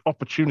was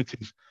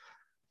opportunities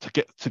to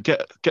get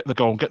the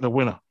goal and get the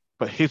winner,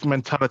 but his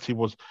mentality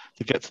was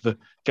to get to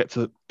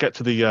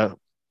the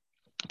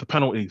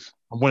penalties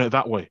and win it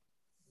that way.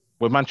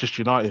 We're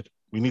Manchester United.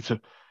 We need to,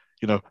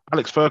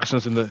 Alex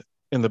Ferguson's in the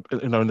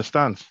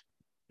stands.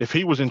 If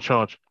he was in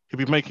charge, he'd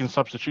be making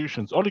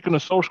substitutions. Ole Gunnar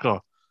Solskjær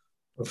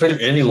was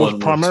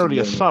primarily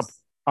a sub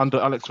under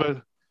Alex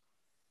Ferguson.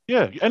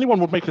 Yeah,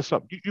 anyone would make a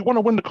sub. You want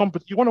to win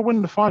you want to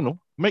win the final,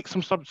 make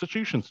some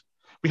substitutions.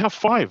 We have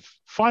five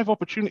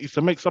opportunities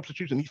to make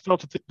substitutions. He failed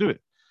to do it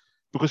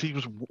because he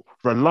was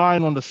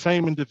relying on the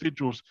same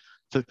individuals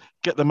to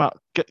get them out,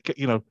 get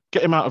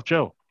him out of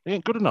jail. He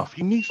ain't good enough.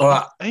 He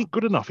ain't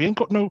good enough. He ain't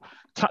got no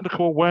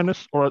tactical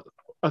awareness or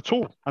at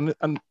all. And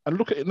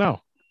look at it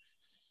now.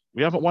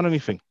 We haven't won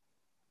anything.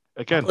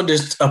 Again,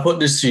 I put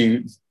this to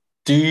you.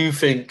 Do you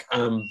think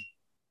him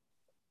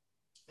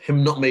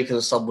not making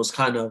a sub was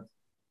kind of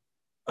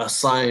a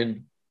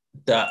sign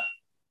that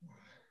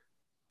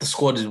the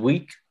squad is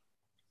weak,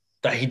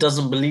 that he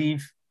doesn't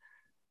believe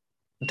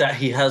that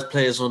he has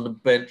players on the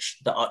bench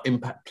that are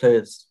impact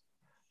players?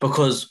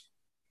 Because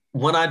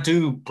when I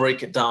do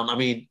break it down, I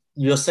mean,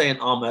 you're saying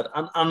Ahmed,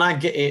 and I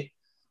get it.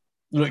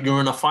 Look,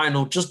 you're in a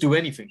final, just do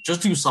anything.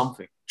 Just do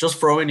something. Just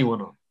throw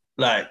anyone on.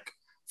 Like,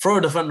 throw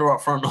a defender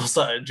up front or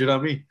something. Do you know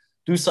what I mean?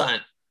 Do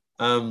something.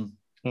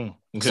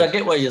 So I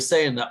get why you're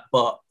saying that,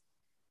 but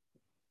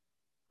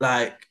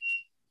like,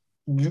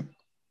 you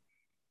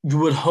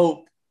would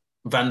hope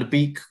Van de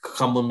Beek could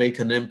come and make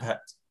an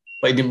impact,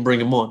 but he didn't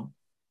bring him on.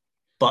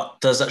 But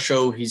does that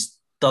show he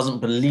doesn't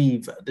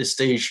believe at this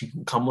stage he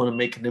can come on and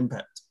make an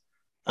impact?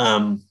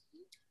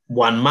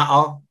 Juan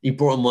Mata, he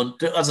brought him on.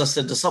 As I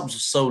said, the subs were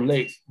so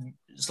late.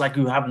 It's like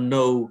you have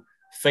no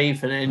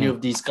faith in any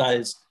of these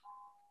guys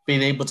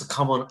being able to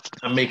come on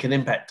and make an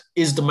impact.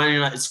 Is the Man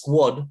United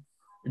squad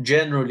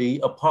generally,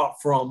 apart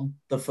from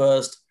the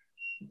first,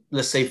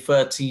 let's say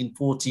 13,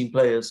 14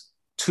 players,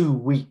 too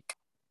weak?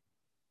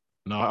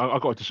 No, I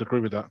got to disagree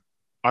with that.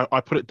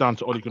 I put it down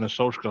to Ole Gunnar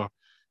Solskjær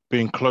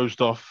being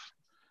closed off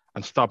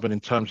and stubborn in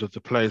terms of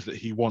the players that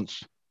he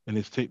wants in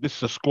his team. This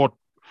is a squad.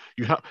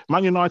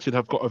 Man United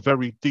have got a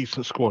very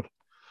decent squad,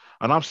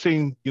 and I've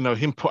seen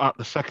him put out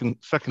the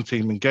second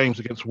team in games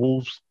against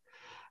Wolves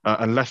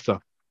and Leicester,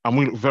 and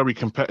we look very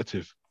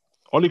competitive.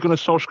 Ole Gunnar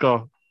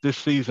Solskjær this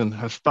season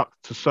has stuck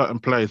to certain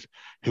players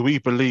who he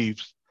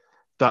believes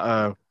that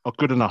are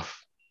good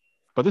enough,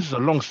 but this is a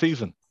long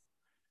season.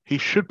 He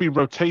should be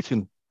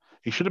rotating.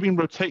 He should have been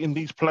rotating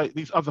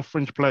these other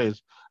fringe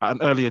players at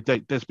an earlier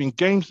date. There's been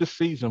games this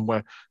season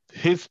where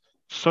his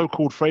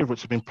so-called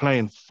favourites have been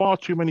playing far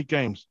too many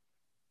games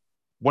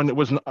when it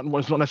was not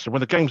necessary.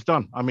 When the game's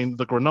done, I mean,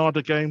 the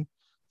Granada game,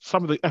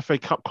 some of the FA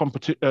Cup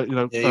games early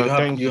when we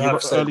got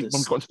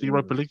into the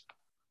Europa League.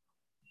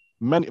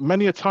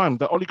 Many a time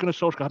that Ole Gunnar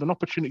Solskjær had an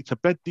opportunity to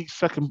bed these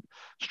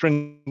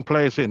second-string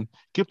players in,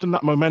 give them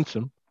that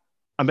momentum,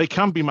 and they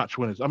can be match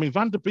winners. I mean,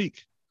 Van de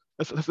Beek.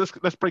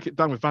 Let's break it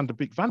down with Van de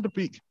Beek. Van de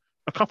Beek,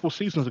 a couple of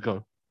seasons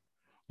ago,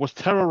 was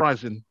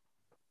terrorising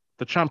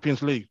the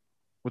Champions League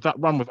with that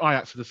run with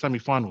Ajax to the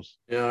semi-finals.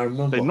 Yeah, I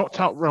remember. They knocked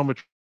out Real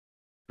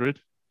Madrid.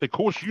 They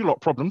caused you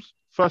lot problems,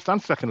 first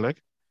and second leg.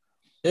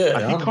 Yeah,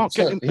 and he can't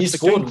get in he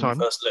scored in the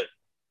first leg.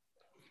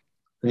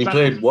 And he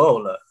played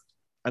well.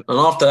 And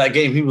after that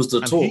game, he was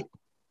the talk.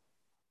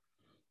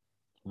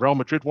 Real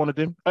Madrid wanted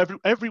him.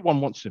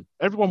 Everyone wants him.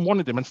 Everyone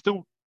wanted him, and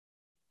still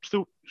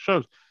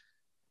shows.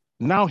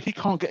 Now he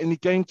can't get any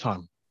game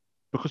time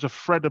because of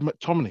Fred and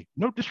McTominay.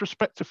 No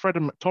disrespect to Fred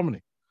and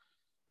McTominay.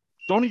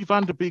 Donny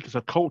van der Beek is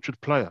a cultured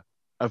player,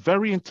 a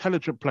very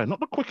intelligent player,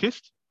 not the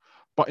quickest,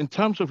 but in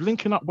terms of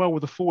linking up well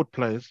with the forward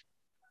players,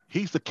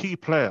 he's the key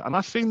player. And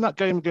I seen that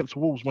game against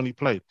Wolves when he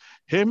played.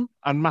 Him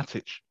and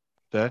Matic,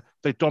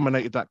 they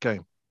dominated that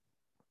game.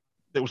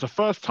 It was the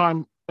first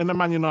time in the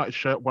Man United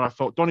shirt where I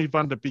felt Donny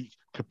van der Beek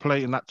could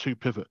play in that two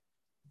pivot.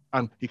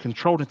 And he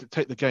controlled it to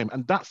take the game.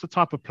 And that's the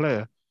type of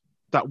player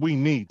that we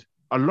need,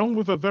 along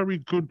with a very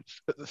good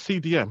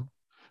CDM,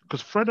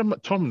 because Fred and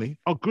McTominay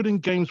are good in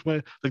games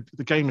where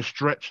the game is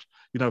stretched,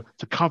 to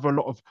cover a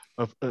lot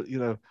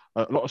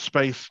of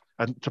space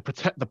and to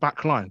protect the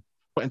back line.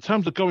 But in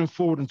terms of going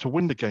forward and to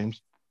win the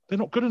games, they're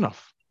not good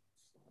enough.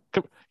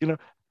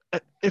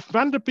 If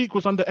Van der Beek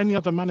was under any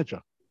other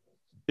manager,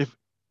 if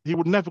he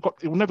would never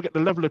get the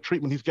level of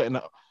treatment he's getting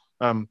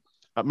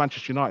at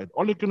Manchester United.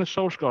 Ole Gunnar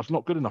Solskjær is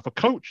not good enough. A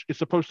coach is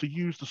supposed to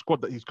use the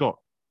squad that he's got.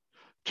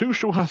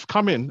 Tuchel has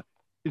come in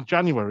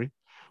January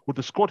with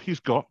the squad he's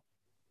got,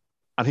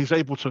 and he's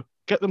able to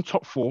get them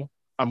top four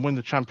and win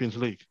the Champions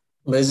League.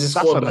 Is his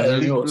squad That's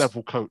an elite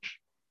level coach.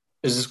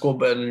 Is his squad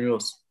better than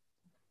yours?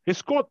 His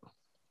squad,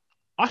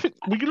 I think,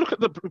 when you look at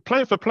the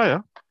player for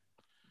player,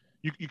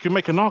 you can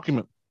make an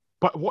argument.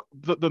 But what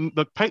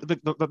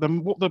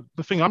the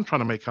thing I'm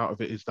trying to make out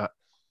of it is that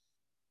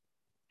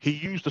he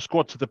used the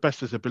squad to the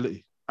best of his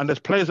ability. And there's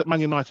players at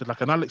Man United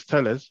like an Alex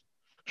Telles.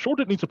 Sure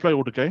didn't need to play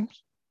all the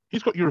games.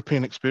 He's got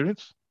European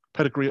experience,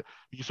 pedigree.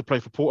 He used to play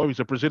for Porto. He's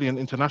a Brazilian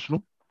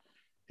international.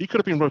 He could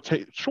have been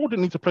rotated. Sure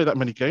didn't need to play that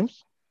many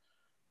games.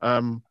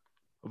 Van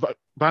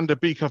der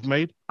Beek have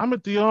made.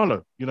 Amad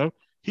Diallo,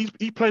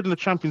 he played in the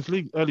Champions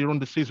League earlier on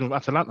this season with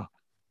Atalanta.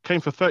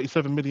 Came for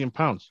 £37 million.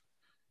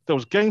 There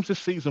was games this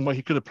season where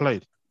he could have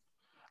played.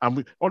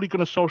 And Ole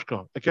Gunnar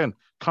Solskjær, again,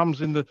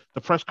 comes in the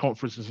press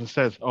conferences and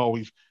says,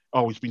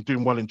 he's been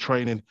doing well in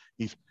training.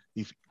 He's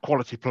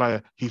quality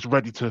player. He's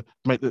ready to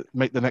make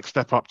the next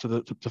step up to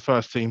the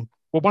first team.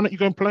 Well, why don't you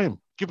go and play him?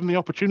 Give him the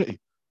opportunity.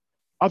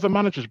 Other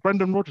managers,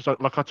 Brendan Rodgers,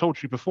 like I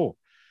told you before,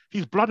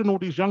 he's blooding all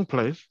these young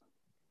players.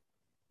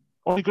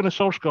 Ole Gunnar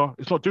Solskjær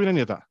is not doing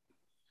any of that.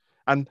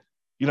 And,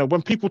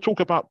 when people talk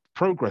about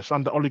progress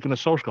under Ole Gunnar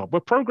Solskjær, we're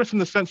progress in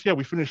the sense,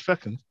 we finished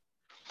second,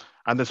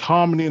 and there's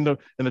harmony in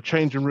the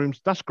changing rooms.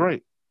 That's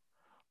great.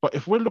 But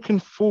if we're looking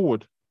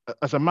forward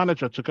as a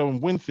manager to go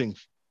and win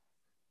things,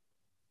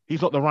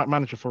 he's not the right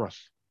manager for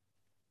us.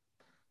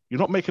 You're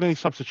not making any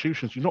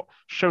substitutions. You're not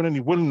showing any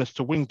willingness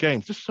to win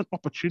games. This is an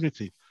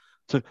opportunity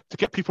to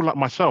get people like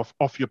myself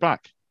off your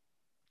back,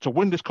 to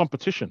win this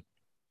competition.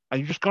 And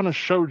you're just going to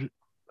show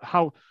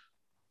how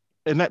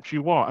inept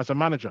you are as a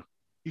manager.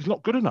 He's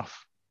not good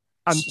enough.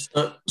 And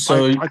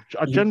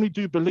I genuinely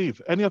do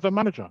believe any other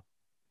manager.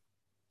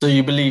 So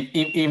you believe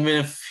even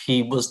if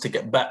he was to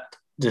get back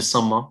this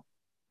summer,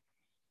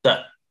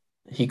 that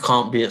he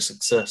can't be a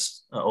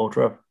success at Old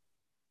Trafford?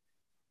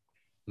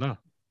 No.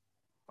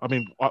 I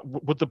mean,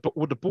 would the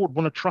board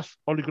want to trust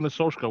Ole Gunnar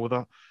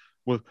Solskjær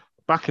with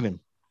backing him?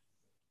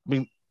 I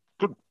mean,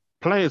 good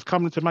players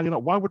coming to Man United.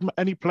 Why would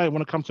any player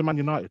want to come to Man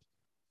United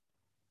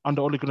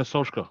under Ole Gunnar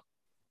Solskjær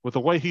with the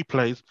way he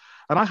plays?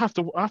 And I have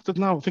to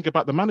now think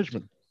about the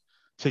management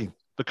team,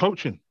 the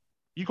coaching.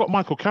 You got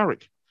Michael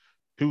Carrick,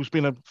 who's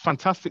been a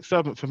fantastic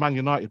servant for Man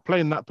United,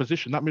 playing that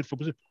position, that midfield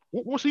position.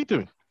 What's he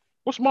doing?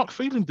 What's Mark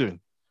Phelan doing?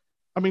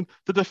 I mean,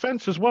 the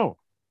defence as well.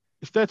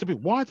 It's there to be.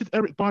 Why did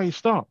Eric Bailly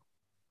start?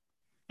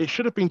 It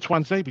should have been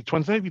Tuanzebe.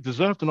 Tuanzebe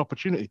deserved an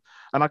opportunity.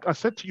 And I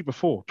said to you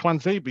before,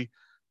 Tuanzebe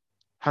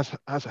has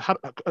had,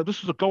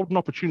 this was a golden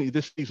opportunity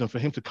this season for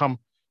him to come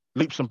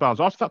leaps and bounds.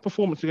 After that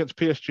performance against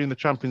PSG in the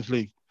Champions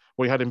League,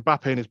 where he had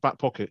Mbappe in his back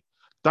pocket,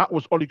 that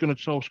was Ole Gunnar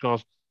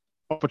Solskjær's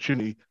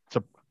opportunity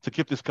to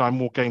give this guy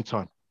more game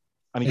time.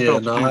 And he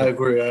failed to do that. I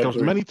agree. There was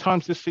many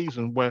times this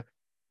season where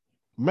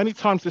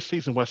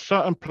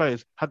certain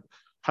players had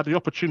the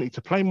opportunity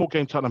to play more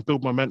game time and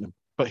build momentum,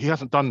 but he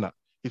hasn't done that.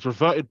 He's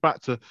reverted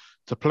back to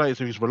players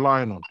who he's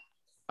relying on.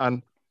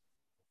 And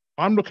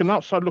I'm looking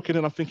outside, looking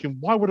in, I'm thinking,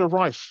 why would a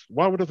Rice?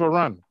 Why would a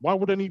Varane? Why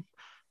would any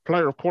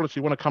player of quality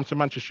want to come to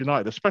Manchester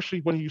United,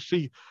 especially when you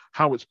see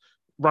how it's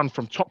run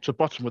from top to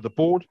bottom with the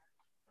board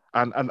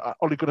and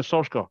Ole Gunnar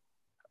Solskjær,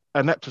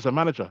 inept as a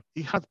manager.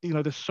 He had,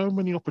 there's so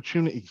many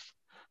opportunities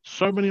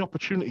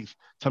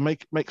to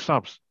make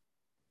subs.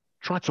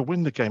 Tried to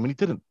win the game and he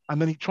didn't.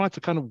 And then he tried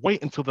to kind of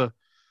wait until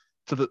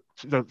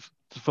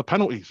for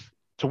penalties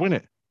to win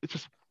it. It's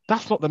just,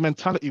 that's not the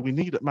mentality we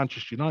need at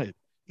Manchester United.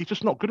 He's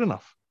just not good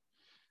enough.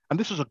 And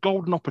this is a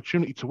golden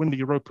opportunity to win the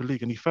Europa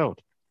League, and he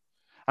failed.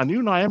 And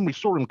Unai Emery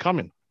saw him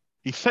coming.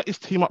 He set his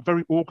team up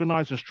very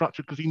organised and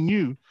structured because he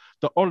knew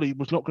that Ole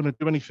was not going to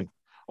do anything.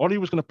 Ole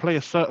was going to play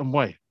a certain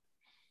way.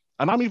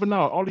 And I'm even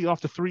now, Ole,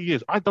 after 3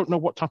 years, I don't know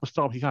what type of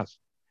style he has.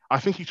 I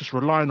think he's just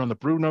relying on the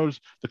Brunos,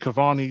 the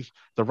Cavani's,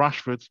 the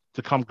Rashfords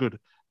to come good.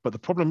 But the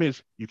problem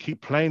is you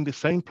keep playing the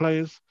same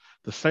players,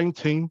 the same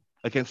team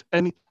against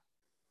any...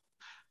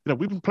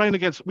 we've been playing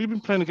against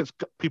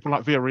people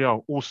like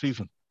Villarreal all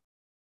season.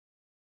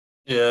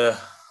 Yeah.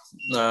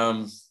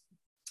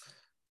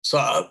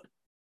 So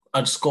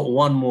I just got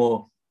one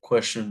more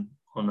question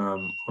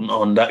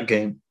on that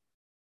game.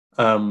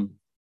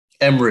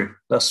 Emery,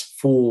 that's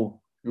 4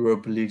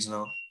 Europa Leagues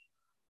now.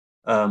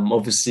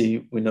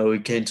 Obviously, we know he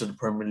came to the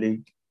Premier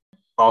League.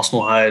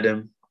 Arsenal hired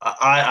him.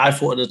 I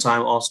thought at the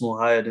time Arsenal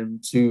hired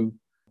him to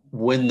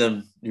win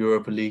them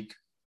Europa League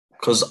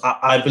because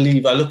I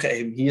believe, I look at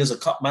him, he is a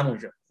cup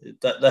manager.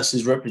 That's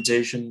his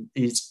reputation.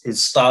 His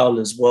style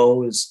as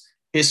well.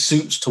 His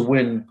suits to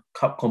win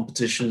cup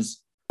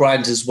competitions,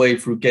 grind his way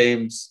through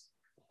games,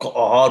 got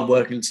a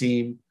hard-working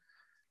team,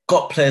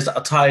 got players that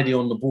are tidy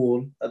on the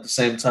ball at the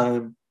same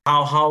time.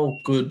 How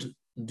good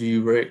do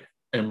you rate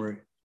Emery?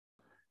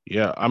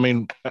 Yeah, I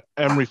mean,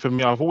 Emery, for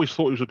me, I've always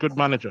thought he was a good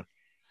manager.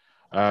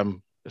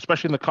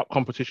 Especially in the cup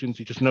competitions,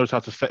 he just knows how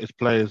to set his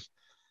players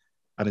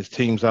and his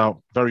teams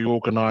out, very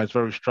organised,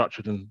 very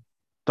structured, and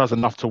does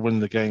enough to win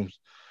the games.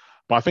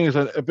 But I think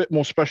it's a bit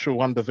more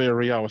special under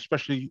Villarreal,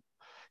 especially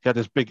he had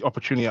this big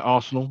opportunity at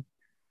Arsenal.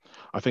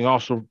 I think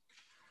Arsenal,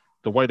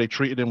 the way they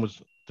treated him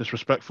was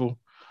disrespectful.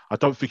 I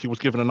don't think he was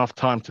given enough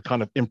time to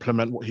kind of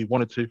implement what he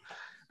wanted to.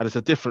 And it's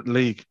a different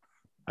league.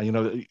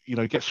 And,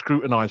 you get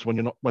scrutinised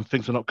when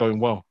things are not going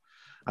well.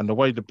 And the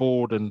way the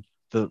board and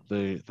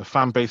the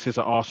fan base is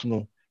at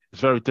Arsenal, it's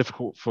very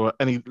difficult for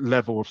any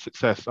level of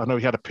success. I know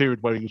he had a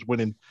period where he was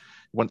winning,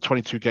 went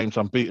 22 games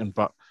unbeaten,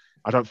 but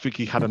I don't think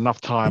he had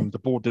enough time. The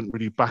board didn't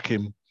really back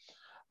him,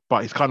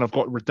 but he's kind of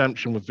got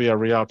redemption with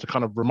Villarreal to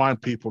kind of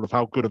remind people of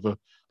how good of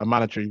a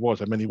manager he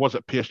was. I mean, he was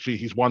at PSG.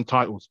 He's won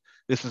titles.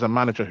 This is a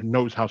manager who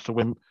knows how to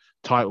win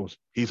titles.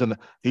 He is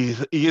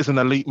an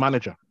elite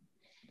manager.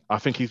 I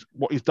think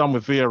what he's done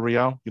with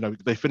Villarreal.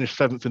 They finished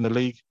 7th in the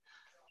league.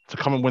 To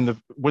come and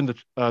win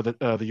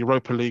the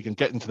Europa League and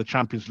get into the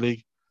Champions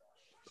League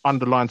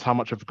underlines how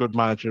much of a good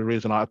manager he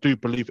is, and I do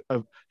believe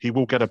he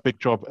will get a big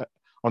job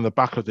on the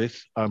back of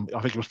this. I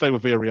think he'll stay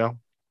with Villarreal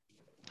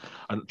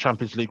and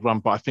Champions League run,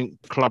 but I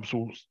think clubs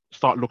will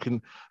start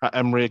looking at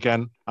Emery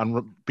again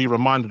and be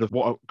reminded of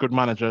what a good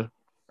manager,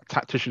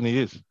 tactician he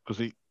is, because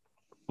he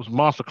was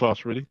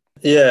masterclass, really.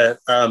 Yeah,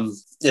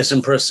 it's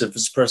impressive.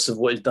 It's impressive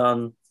what he's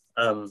done.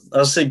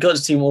 I'll say got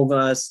his team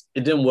organised.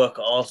 It didn't work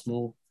at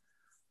Arsenal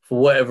for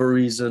whatever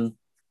reason.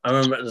 I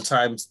remember at the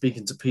time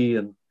speaking to P,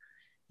 and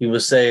he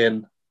was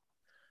saying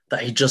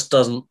that he just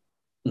doesn't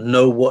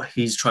know what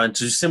he's trying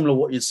to do, similar to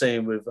what you're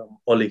saying with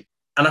Ole.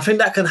 And I think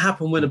that can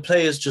happen when the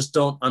players just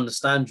don't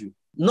understand you.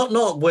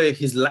 Not where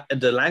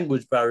the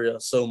language barrier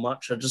so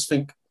much. I just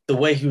think the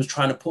way he was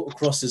trying to put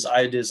across his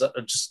ideas,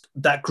 just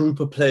that group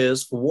of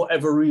players, for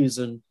whatever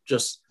reason,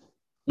 just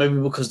maybe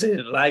because they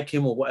didn't like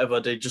him or whatever,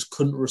 they just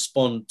couldn't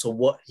respond to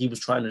what he was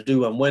trying to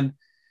do. And when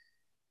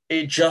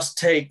it just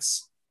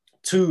takes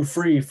 2,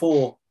 3,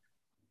 4,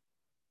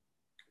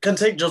 can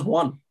take just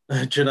one,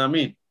 do you know what I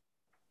mean?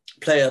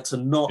 Player to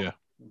not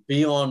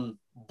be on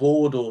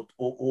board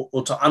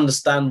or to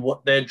understand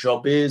what their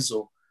job is,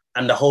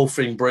 and the whole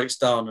thing breaks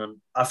down. And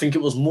I think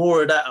it was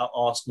more of that at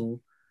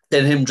Arsenal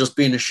than him just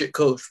being a shit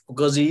coach,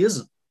 because he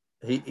isn't.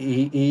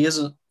 He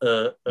isn't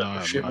a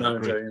shit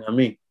manager, you know what I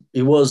mean?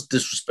 He was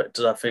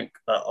disrespected, I think,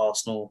 at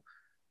Arsenal,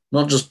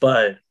 not just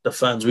by the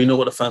fans. We know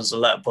what the fans are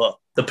like, but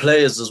the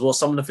players as well.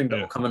 Some of the things that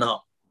were coming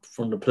out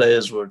from the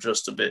players were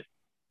just a bit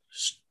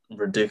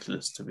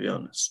ridiculous, to be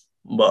honest.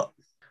 But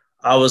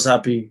I was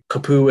happy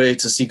to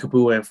see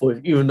Capoue in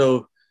 4th, even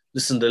though,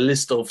 listen, the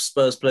list of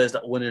Spurs players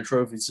that are winning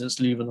trophies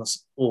since leaving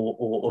us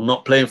or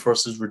not playing for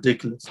us is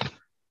ridiculous.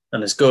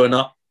 And it's going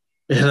up.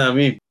 You know what I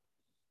mean?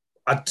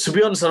 To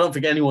be honest, I don't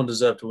think anyone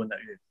deserved to win that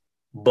game.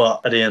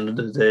 But at the end of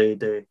the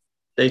day,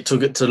 they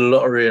took it to the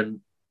lottery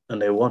and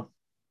they won.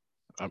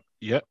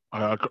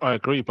 I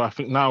agree. But I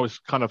think now it's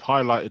kind of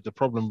highlighted the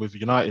problem with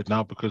United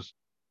now, because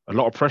a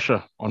lot of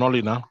pressure on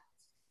Ole now.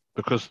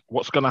 Because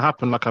what's going to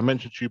happen, like I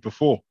mentioned to you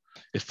before,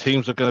 is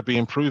teams are going to be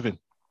improving.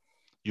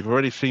 You've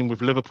already seen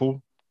with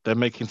Liverpool, they're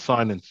making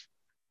signings.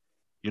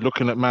 You're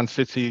looking at Man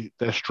City,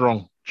 they're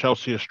strong.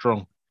 Chelsea are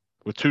strong.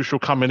 With Tuchel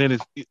coming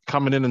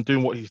in and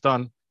doing what he's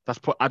done, that's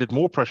added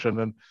more pressure.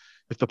 And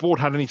if the board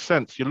had any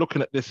sense, you're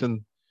looking at this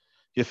and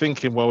you're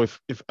thinking, well,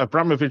 if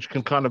Abramovich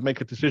can kind of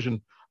make a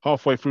decision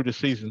halfway through the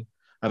season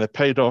and it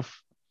paid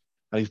off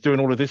and he's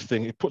doing all of this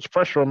thing, it puts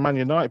pressure on Man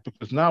United,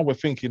 because now we're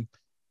thinking,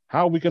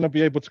 how are we going to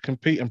be able to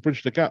compete and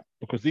bridge the gap?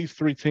 Because these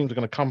 3 teams are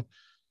going to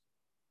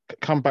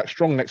come back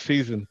strong next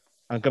season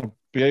and going to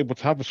be able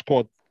to have a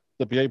squad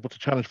to be able to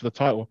challenge for the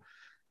title.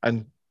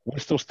 And we're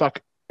still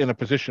stuck in a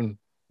position.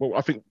 Well,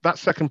 I think that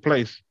second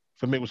place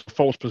for me was a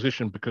false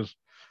position, because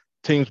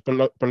teams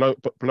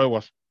below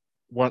us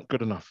weren't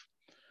good enough.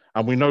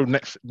 And we know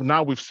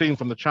now we've seen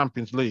from the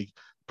Champions League,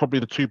 probably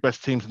the 2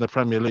 best teams in the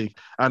Premier League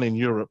and in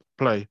Europe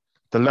play,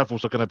 the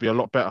levels are going to be a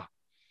lot better.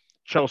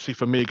 Chelsea,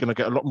 for me, are going to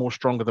get a lot more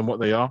stronger than what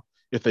they are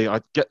if they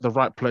get the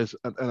right players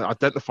and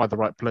identify the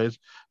right players.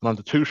 And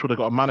under Tuchel, they've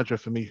got a manager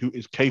for me who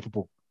is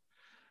capable.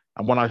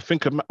 And when I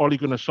think of Ole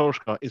Gunnar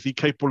Solskjær, is he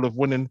capable of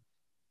winning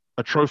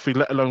a trophy,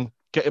 let alone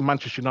getting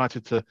Manchester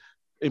United to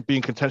be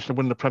in contention to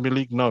win the Premier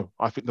League? No.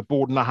 I think the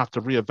board now have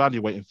to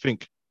reevaluate and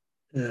think.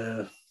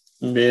 Yeah,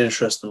 it'll be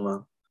interesting,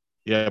 man.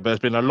 Yeah, but there's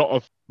been a lot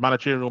of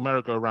managerial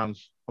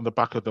merry-go-rounds on the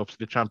back of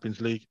obviously the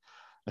Champions League,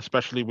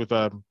 especially with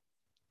a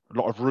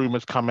lot of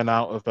rumours coming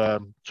out of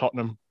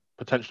Tottenham,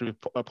 potentially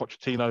with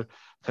Pochettino,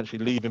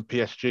 potentially leaving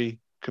PSG,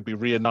 could be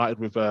reunited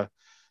with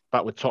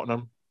back with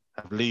Tottenham,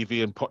 have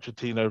Levy and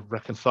Pochettino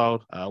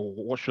reconciled.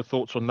 What's your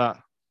thoughts on that?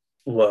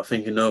 Well, I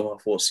think you know my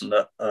thoughts on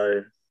that.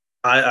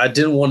 I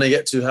didn't want to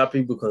get too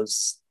happy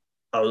because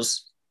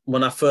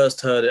when I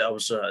first heard it, I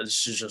was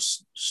this is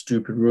just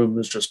stupid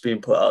rumours just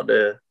being put out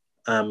there.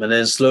 And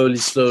then slowly,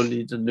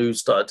 the news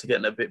started to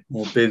get a bit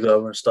more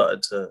bigger and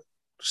started to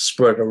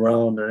spread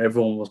around, and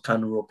everyone was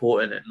kind of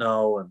reporting it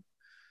now and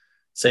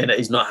saying that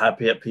he's not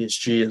happy at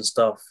PSG and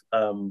stuff.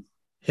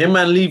 Him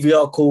and Levy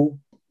are cool.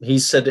 He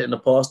said it in the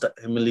past that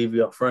him and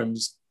Levy are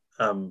friends.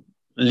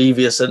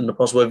 Levy has said in the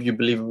past, whether you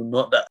believe it or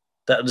not,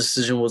 that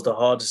decision was the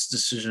hardest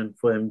decision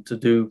for him to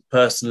do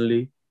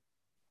personally,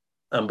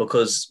 and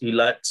because he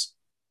liked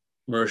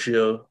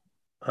Mauricio.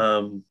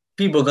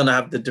 People are going to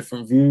have the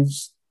different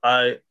views.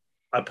 I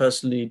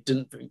personally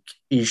didn't think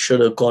he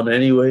should have gone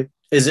anyway.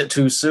 Is it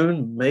too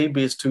soon?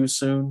 Maybe it's too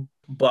soon,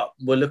 but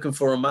we're looking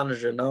for a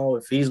manager now.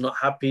 If he's not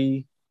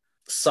happy,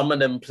 some of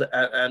them,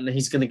 and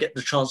he's going to get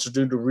the chance to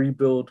do the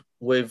rebuild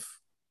with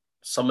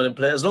some of them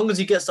players. As long as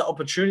he gets that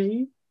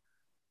opportunity,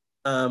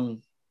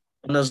 and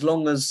as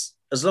long as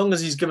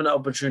he's given that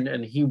opportunity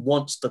and he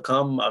wants to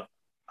come,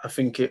 I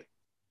think it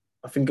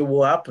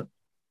will happen.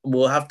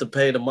 We'll have to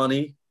pay the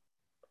money,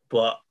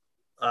 but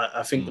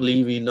I think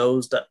Levy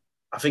knows that.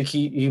 I think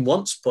he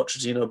wants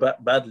Pochettino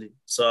back badly.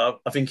 So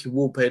I think he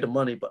will pay the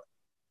money, but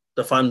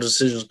the final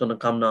decision is going to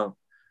come down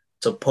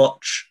to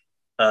Poch.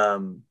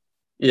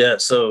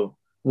 So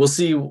we'll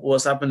see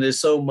what's happening. There's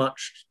so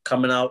much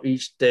coming out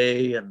each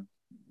day, and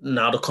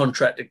now the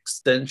contract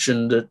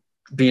extension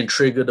being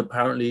triggered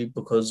apparently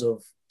because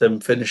of them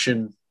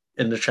finishing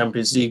in the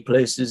Champions League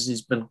places.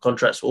 He's been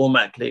contracts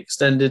automatically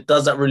extended.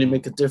 Does that really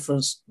make a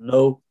difference?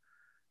 No.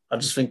 I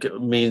just think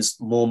it means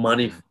more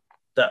money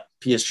that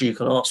PSG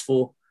can ask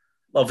for.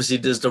 Obviously,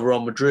 there's the Real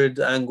Madrid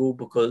angle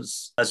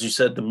because, as you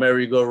said, the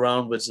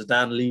merry-go-round with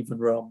Zidane leaving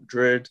Real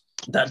Madrid.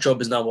 That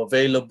job is now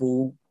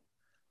available.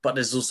 But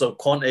there's also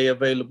Conte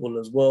available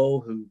as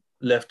well, who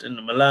left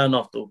Inter Milan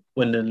after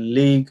winning the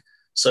league.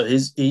 So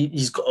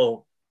he's got a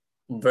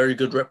very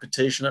good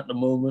reputation at the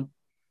moment.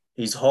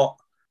 He's hot.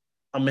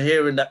 I'm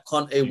hearing that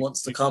Conte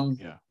wants to come.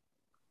 Yeah.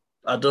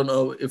 I don't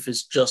know if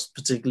it's just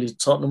particularly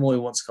Tottenham or he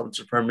wants to come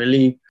to the Premier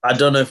League. I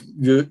don't know if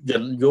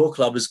your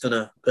club is going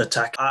to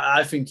attack.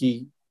 I think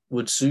he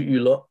would suit you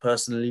lot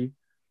personally.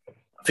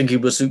 I think he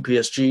would suit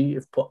PSG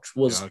if Poch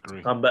was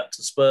to come back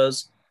to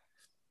Spurs.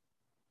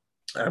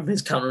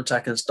 His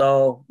counter-attacking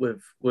style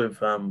with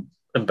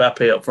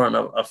Mbappe up front,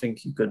 I think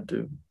he could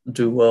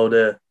do well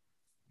there.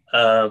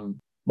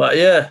 But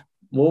yeah,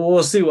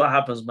 we'll see what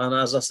happens, man.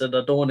 As I said,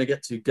 I don't want to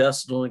get too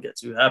gassed. I don't want to get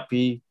too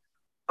happy.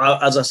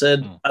 As I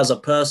said, as a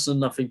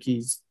person, I think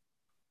he's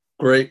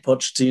great,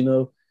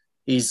 Pochettino.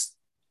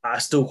 I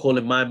still call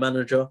him my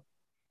manager.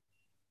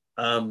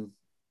 And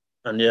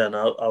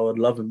I would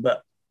love him back,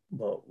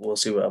 but we'll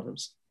see what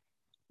happens.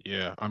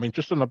 Yeah, I mean,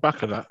 just on the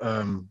back of that,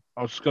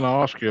 I was going to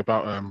ask you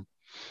about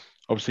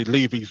obviously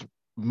Levy's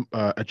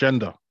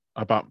agenda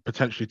about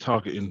potentially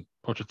targeting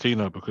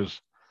Pochettino, because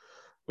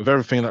with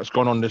everything that's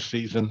gone on this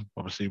season,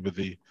 obviously with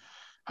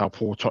how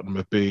poor Tottenham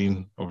have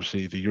been,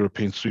 obviously the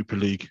European Super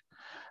League,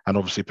 and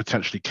obviously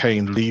potentially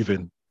Kane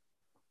leaving,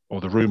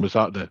 or the rumours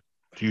out there,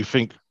 do you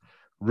think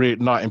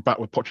reigniting back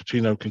with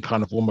Pochettino can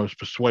kind of almost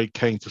persuade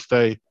Kane to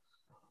stay,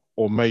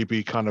 or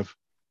maybe kind of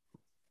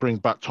bring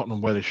back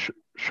Tottenham where they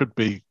should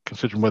be,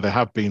 considering where they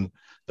have been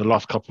the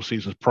last couple of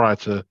seasons prior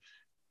to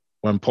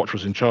when Poch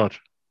was in charge?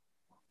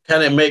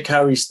 Can it make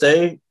Harry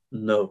stay?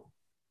 No.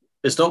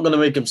 It's not going to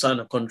make him sign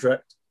a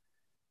contract.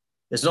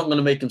 It's not going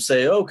to make him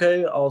say,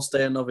 okay, I'll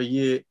stay another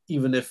year,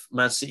 even if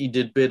Man City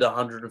did bid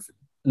 100.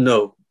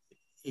 No.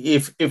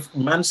 If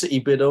Man City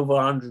bid over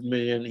 100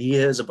 million, he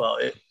hears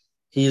about it,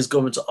 he is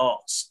going to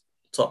ask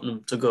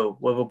Tottenham to go,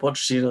 whether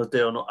Pochettino is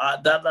there or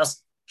not.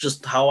 That's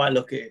just how I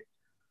look at it.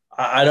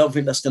 I don't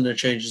think that's going to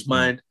change his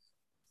mind.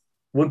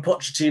 Would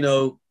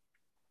Pochettino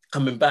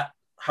coming back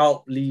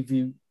help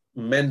Levy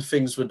mend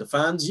things with the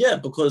fans? Yeah,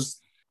 because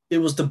it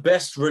was the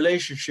best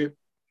relationship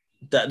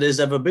that there's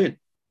ever been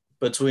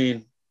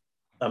between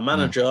a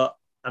manager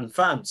and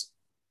fans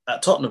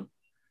at Tottenham.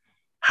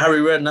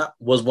 Harry Redknapp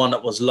was one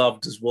that was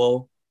loved as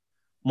well.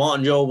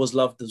 Martin Jol was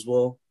loved as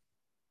well.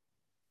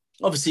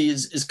 Obviously,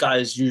 his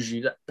guys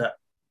usually that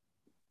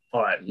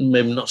all right,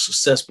 maybe not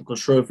success because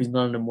trophies,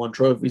 none of them won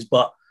trophies,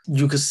 but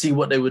you could see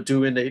what they were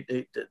doing.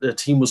 The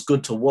team was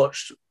good to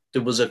watch.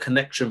 There was a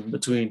connection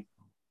between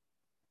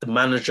the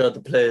manager, the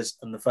players,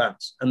 and the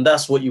fans. And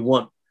that's what you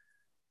want.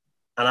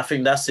 And I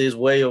think that's his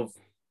way of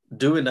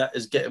doing that,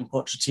 is getting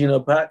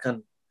Pochettino back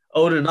and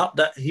owning up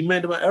that he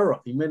made an error.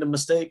 He made a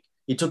mistake.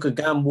 He took a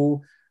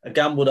gamble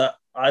that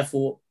I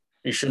thought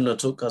he shouldn't have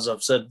took, as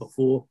I've said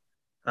before.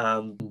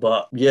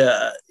 But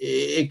yeah,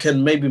 it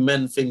can maybe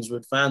mend things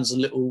with fans a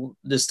little.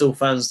 There's still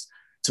fans,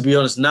 to be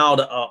honest, now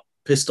that are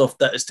pissed off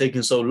that it's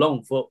taking so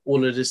long for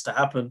all of this to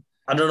happen.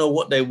 I don't know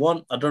what they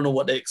want. I don't know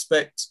what they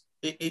expect.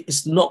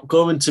 it's not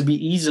going to be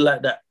easy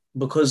like that,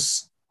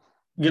 because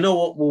you know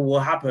what will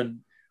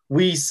happen?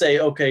 We say,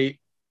 okay,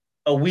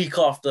 a week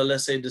after,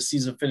 let's say, the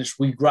season finished,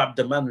 we grab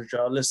the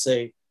manager, let's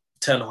say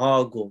Ten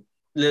Hag, or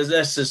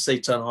let's just say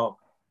Ten Hag.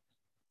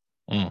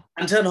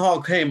 And Ten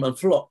Hag came and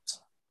flopped.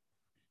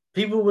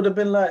 People would have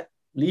been like,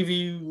 Levy,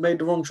 you made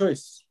the wrong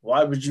choice.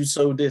 Why would you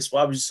sow this?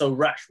 Why was you so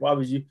rash? Why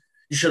would you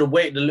should have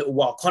waited a little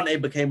while. Conte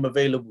became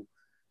available.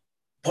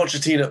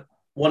 Pochettino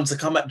wanted to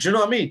come back. Do you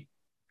know what I mean?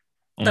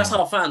 That's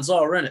how fans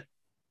are, innit?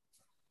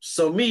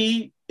 So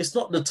me, it's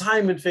not the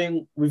timing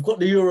thing. We've got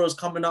the Euros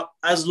coming up.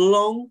 As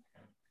long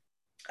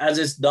as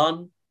it's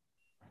done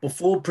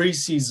before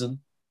pre-season,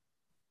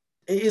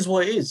 it is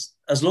what it is.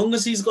 As long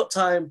as he's got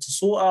time to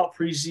sort out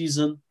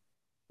pre-season,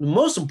 the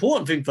most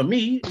important thing for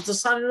me is the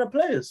signing of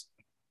players.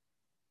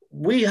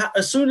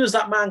 As soon as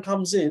that man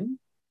comes in,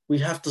 we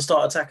have to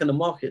start attacking the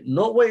market,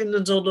 not waiting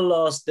until the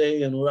last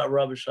day and all that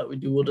rubbish that we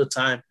do all the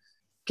time.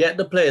 Get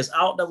the players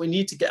out that we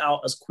need to get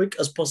out as quick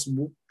as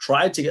possible.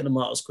 Try to get them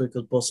out as quick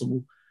as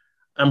possible,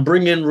 and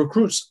bring in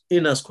recruits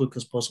in as quick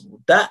as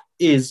possible. That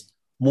is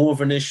more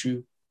of an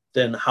issue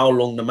than how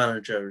long the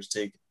manager is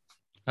taking.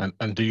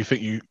 And do you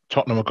think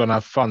Tottenham are going to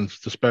have funds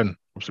to spend?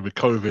 Obviously with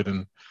COVID,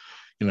 and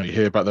you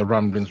hear about the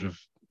rumblings with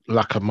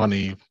lack of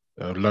money,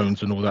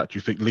 loans and all that. Do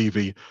you think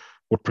Levy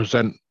would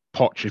present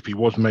Poch, if he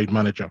was made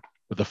manager,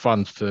 with the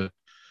funds to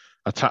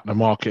attack the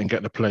market and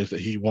get the players that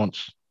he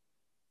wants?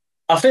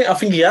 I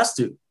think he has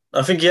to.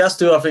 I think that's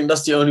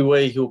the only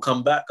way he'll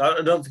come back.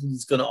 I don't think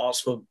he's going to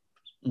ask for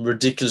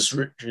ridiculous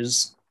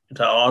riches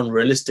that are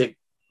unrealistic.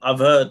 I've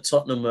heard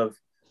Tottenham have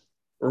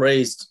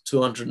raised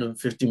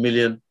 250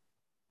 million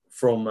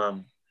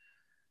from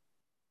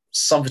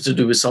something to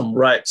do with some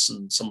rights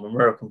and some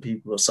American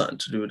people, or something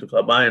to do with the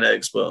club. I ain't an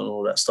expert on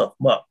all that stuff.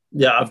 But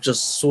yeah, I've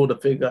just saw the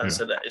figure and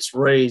said that it's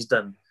raised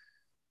and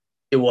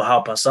it will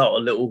help us out a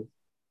little.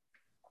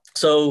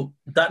 So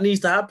that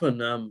needs to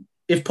happen.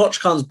 If Poch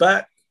comes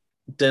back,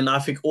 then I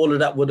think all of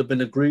that would have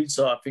been agreed.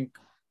 So I think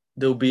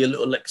there'll be a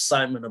little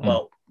excitement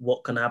about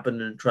what can happen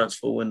in the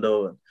transfer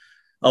window. And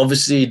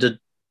obviously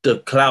the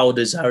cloud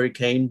is Harry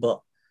Kane,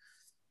 but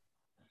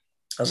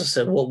as I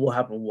said, what will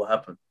happen will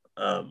happen.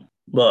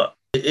 But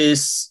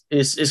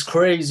it's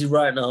crazy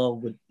right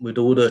now with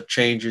all the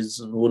changes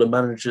and all the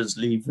managers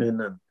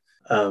leaving,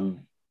 and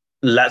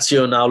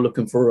Lazio now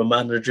looking for a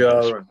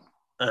manager,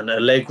 and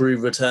Allegri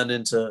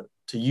returning to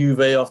Juve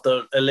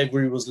after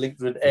Allegri was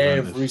linked with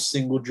every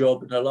single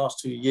job in the last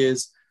 2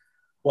 years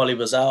while he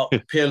was out.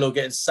 Pirlo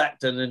getting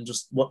sacked, and then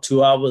just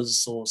 2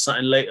 hours or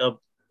something later,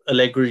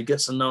 Allegri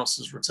gets announced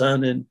as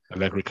returning.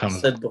 Allegri comes. I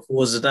said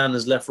before, Zidane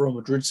has left Real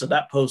Madrid, so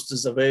that post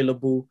is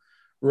available.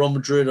 Real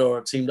Madrid are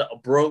a team that are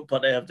broke,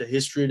 but they have the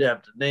history, they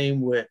have the name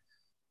where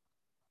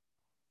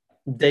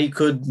they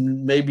could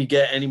maybe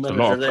get any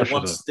manager they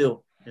want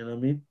still. You know what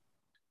I mean?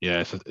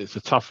 Yeah, it's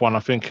a tough one. I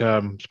think,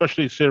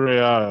 especially Serie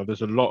A,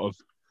 there's a lot of...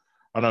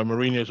 I know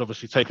Mourinho's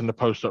obviously taken the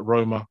post at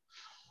Roma.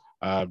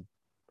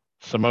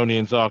 Simone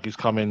Inzaghi's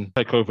come in,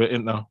 take over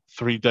Inter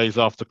 3 days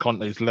after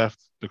Conte's left,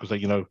 because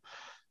they,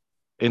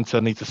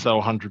 Inter need to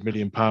sell £100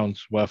 million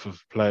worth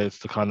of players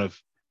to kind of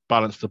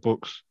balance the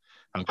books,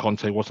 and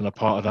Conte wasn't a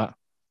part of that.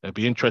 It'd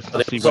be interesting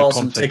to see where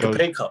Conte take goes. A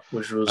pay cut,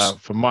 which was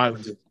for my,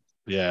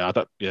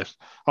 yes.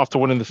 After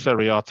winning the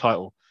Serie A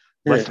title,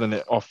 wrestling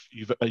it off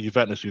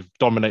Juventus, who've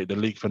dominated the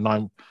league for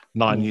nine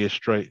years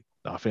straight.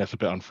 I think that's a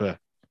bit unfair.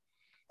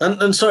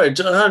 And sorry,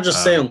 can I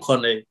just say on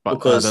Conte,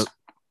 because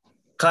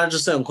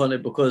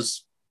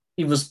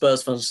even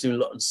Spurs fans seem a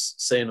lot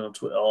saying on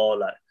Twitter,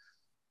 like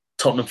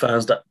Tottenham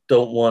fans that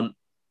don't want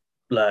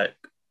like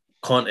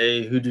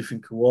Conte, who do you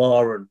think you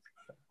are, and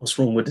what's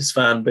wrong with his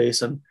fan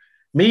base? And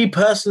me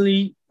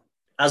personally,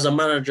 as a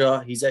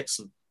manager, he's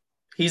excellent.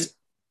 He's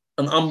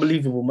an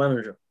unbelievable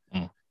manager.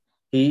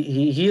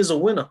 He is a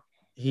winner.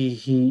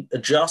 He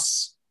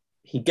adjusts.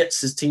 He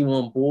gets his team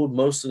on board,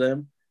 most of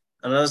them.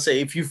 And as I say,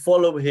 if you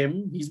follow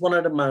him, he's one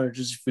of the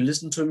managers. If you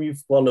listen to him, you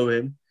follow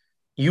him,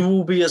 you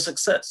will be a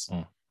success.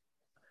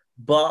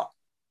 But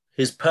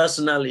his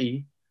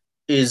personality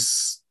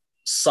is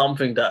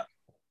something that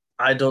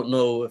I don't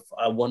know if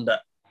I want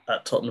that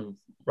at Tottenham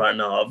right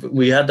now.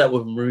 We had that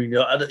with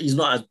Mourinho. He's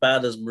not as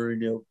bad as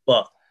Mourinho,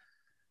 but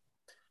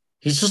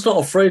he's just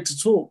not afraid to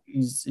talk.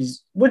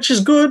 He's which is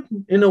good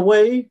in a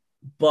way,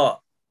 but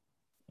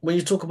when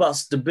you talk about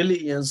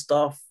stability and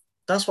stuff,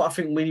 that's what I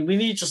think we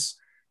need. Just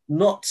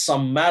not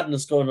some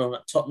madness going on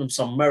at Tottenham,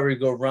 some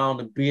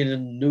merry-go-round and being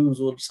in the news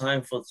all the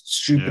time for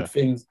stupid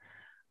things.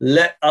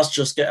 Let us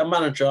just get a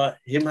manager,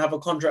 him have a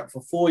contract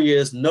for 4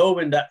 years,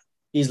 knowing that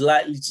he's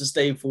likely to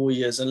stay 4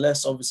 years,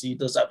 unless obviously he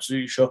does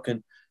absolutely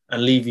shocking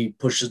and Levy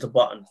pushes the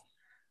button.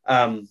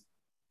 But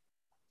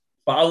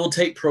I will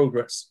take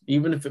progress,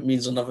 even if it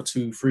means another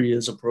 2-3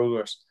 years of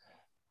progress.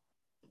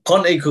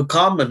 Conte could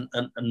come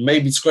and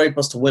maybe scrape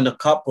us to win a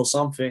cup or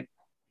something.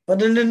 But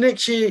then the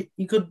next year,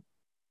 he could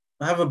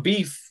have a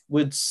beef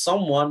with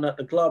someone at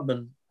the club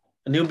and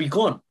he'll be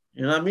gone.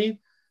 You know what I mean?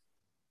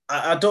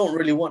 I don't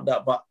really want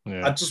that, but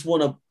I just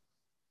want to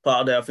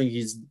part of that. I think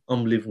he's an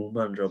unbelievable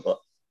manager, but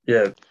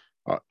yeah.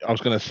 I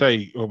was going to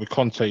say, with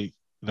Conte,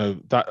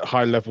 that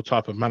high level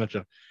type of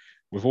manager,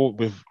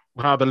 with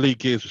how the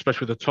league is,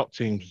 especially the top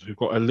teams who've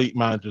got elite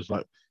managers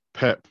like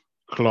Pep,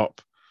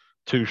 Klopp,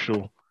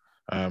 Tuchel.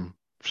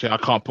 See, I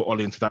can't put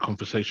Ole into that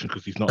conversation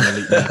because he's not an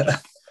elite manager.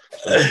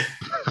 So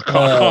I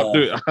can't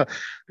do it.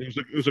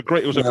 He was a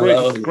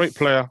great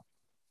player.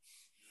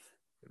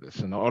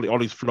 Listen,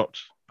 Ole's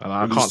flopped, and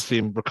I can't see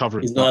him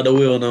recovering. He's not at the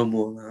wheel no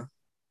more now.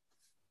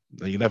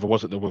 He never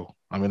was at the wheel.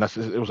 I mean,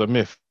 it was a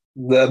myth.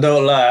 No,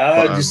 don't lie. I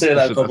heard you say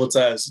that a couple of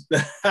times.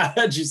 I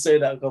heard you say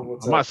that a couple of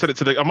times. I might send it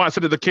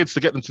to the kids to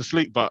get them to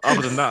sleep, but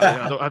other than that,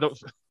 yeah, I don't.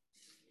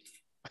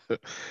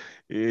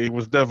 He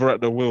was never at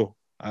the wheel.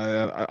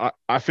 I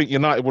think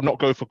United will not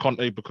go for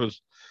Conte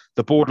because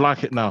the board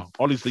like it now.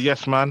 Ole's the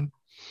yes man.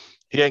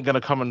 He ain't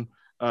gonna come and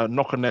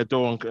knock on their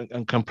door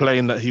and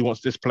complain that he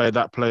wants this player,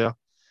 that player.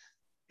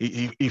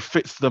 He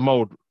fits the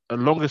mold. As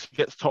long as he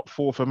gets top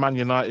four for Man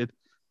United,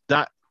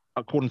 that,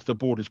 according to the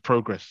board, is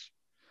progress.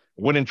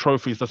 Winning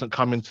trophies doesn't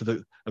come into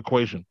the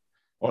equation.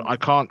 Or I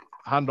can't,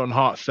 hand on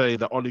heart, say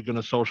that Ole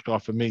Gunnar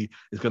Solskjær, for me,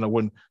 is going to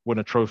win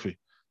a trophy.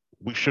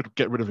 We should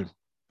get rid of him.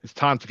 It's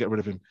time to get rid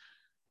of him.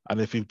 And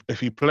if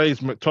he plays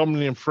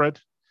McTominay and Fred,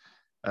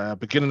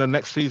 beginning of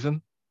next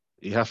season,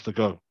 he has to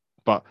go.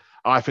 But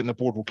I think the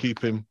board will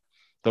keep him.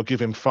 They'll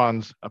give him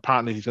funds.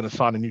 Apparently, he's going to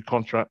sign a new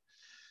contract.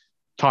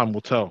 Time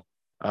will tell.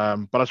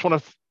 But I just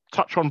want to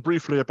touch on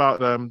briefly about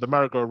the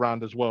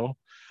merry-go-round as well.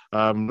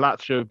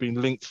 Lazio have been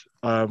linked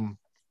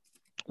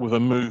with a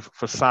move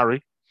for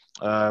Sarri.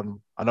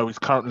 I know he's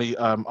currently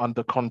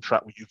under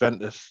contract with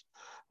Juventus.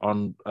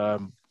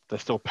 They're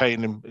still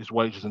paying him his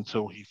wages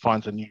until he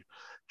finds a new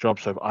job.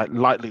 So it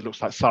likely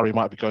looks like Sarri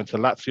might be going to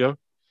Lazio.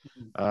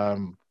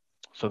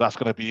 So that's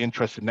going to be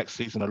interesting next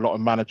season. A lot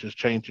of managers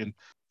changing.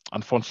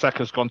 And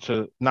Fonseca's gone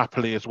to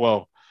Napoli as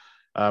well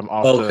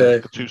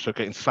after Gattuso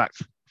getting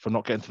sacked for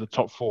not getting to the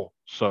top four.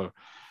 So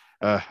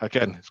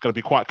again, it's going to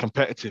be quite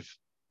competitive.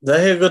 Did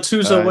I hear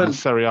Gattuso went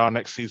Serie A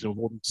next season?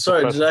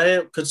 Sorry, did I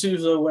hear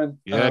Gattuso went?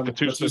 Yeah,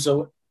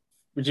 Gattuso.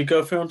 Would you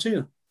go for him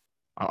too?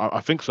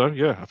 I think so.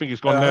 Yeah, I think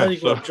he's gone there. He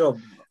got a job.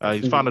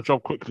 He's found a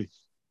job quickly.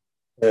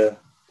 Yeah.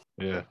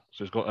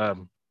 So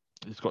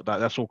he's got that.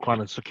 That's all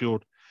kind of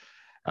secured.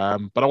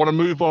 But I want to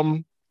move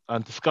on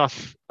and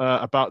discuss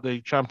about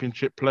the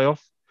Championship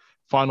playoff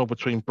final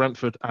between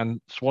Brentford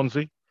and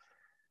Swansea.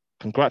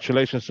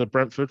 Congratulations to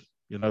Brentford.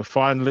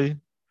 Finally,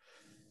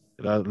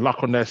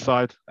 luck on their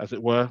side, as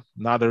it were.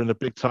 Now they're in the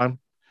big time.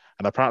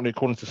 And apparently,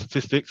 according to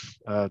statistics,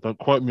 don't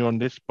quote me on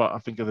this, but I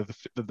think they're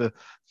the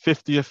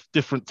 50th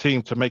different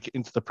team to make it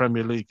into the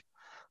Premier League.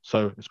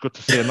 So it's good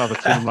to see another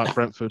team like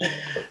Brentford in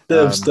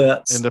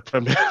the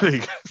Premier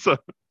League. So,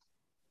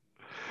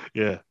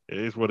 yeah, it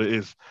is what it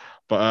is.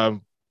 But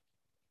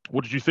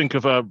what did you think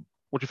about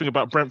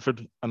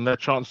Brentford and their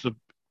chance of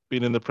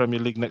being in the Premier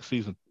League next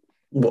season?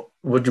 What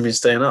do you mean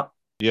staying up?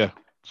 Yeah,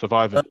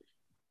 surviving.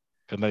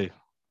 Can they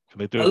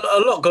do it? A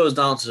lot goes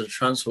down to the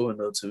transfer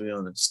window, to be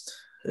honest.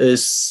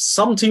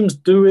 Some teams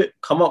do it,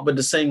 come up with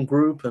the same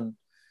group, and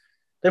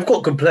they've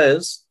got good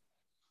players.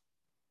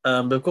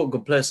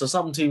 So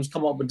some teams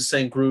come up with the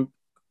same group,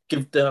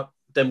 give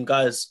them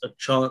guys a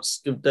chance,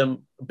 give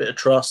them a bit of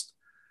trust.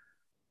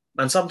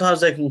 And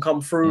sometimes they can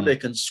come through, they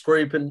can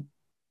scrape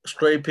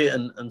it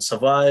and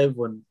survive.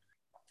 When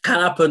can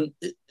happen.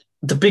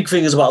 The big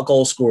thing is about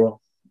goal scorer.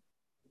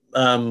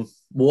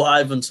 Will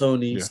Ivan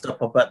Toney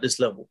step up at this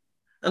level?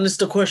 And it's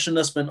the question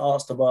that's been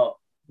asked about.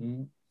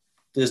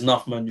 There's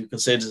nothing, man. You can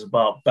say this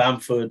about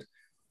Bamford.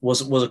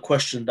 Was a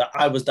question that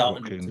I was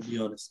doubting him, to be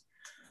honest.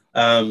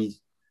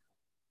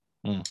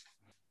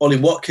 Ollie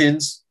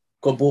Watkins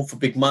got bought for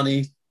big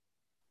money.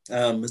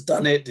 Has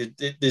done it.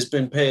 There's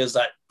been players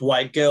like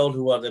Dwight Gale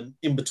who are the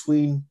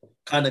in-between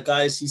kind of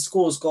guys. He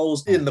scores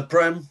goals in the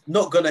Prem.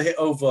 Not going to hit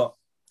over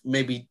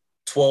then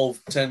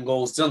 10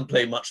 goals. Doesn't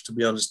play much, to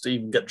be honest, to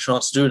even get the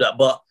chance to do that.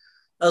 But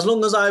as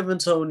long as Ivan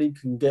Toney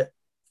can get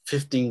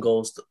 15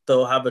 goals,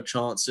 they'll have a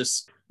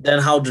chance. Then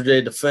how do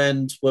they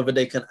defend? Whether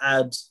they can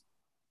add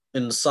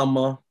in the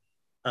summer,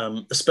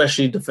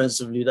 especially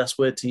defensively. That's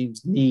where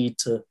teams they need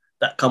to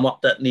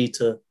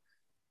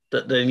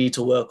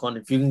work on.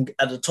 If you can,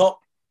 at the top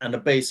and the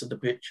base of the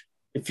pitch,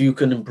 if you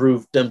can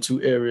improve them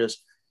two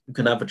areas, you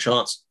can have a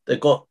chance. They've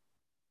got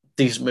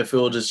decent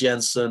midfielders,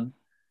 Jensen,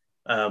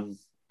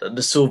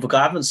 the silver guy.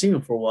 I haven't seen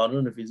him for a while. I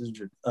don't know if he's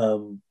injured.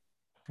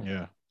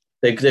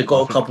 They've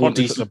got a couple of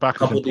decent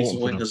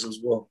wingers as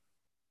well.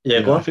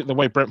 Yeah, I think the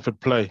way Brentford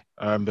play,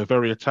 they're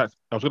very attacked.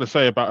 I was going to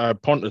say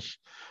about Pontus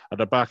at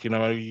the back. He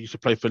used to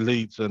play for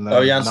Leeds, and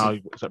now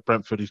he's at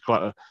Brentford. He's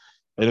quite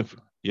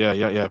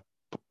yeah.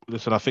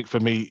 Listen, I think for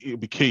me it'll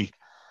be key.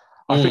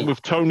 I think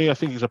with Toney, I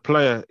think he's a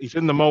player. He's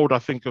in the mould, I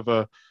think, of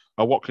a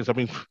Watkins. I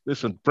mean,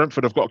 listen,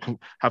 Brentford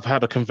have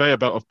had a conveyor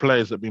belt of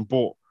players that have been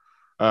bought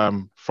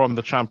from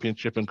the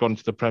Championship and gone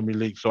to the Premier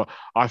League. So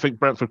I think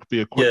Brentford could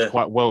be equipped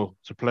quite well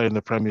to play in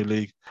the Premier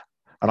League.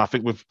 And I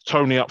think with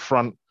Toney up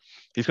front,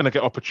 he's going to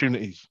get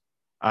opportunities.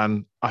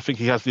 And I think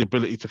he has the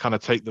ability to kind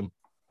of take them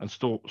and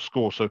still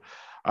score. So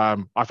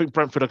I think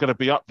Brentford are going to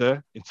be up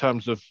there in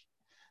terms of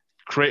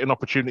creating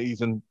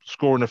opportunities and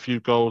scoring a few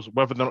goals.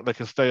 Whether or not they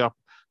can stay up,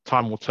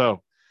 time will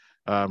tell.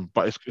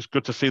 But it's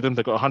good to see them.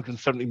 They've got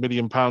 170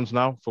 million pounds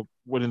now for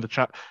winning the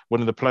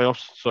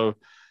playoffs. So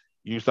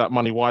use that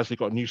money wisely.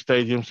 Got a new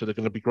stadium, so they're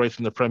going to be great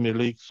in the Premier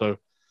League. So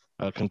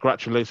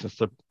congratulations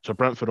to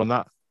Brentford on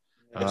that.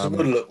 It's a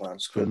good look, man.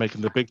 It's for good.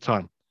 making the big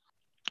time.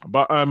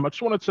 But I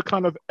just wanted to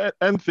kind of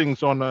end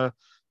things on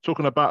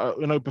talking about,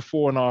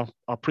 before in our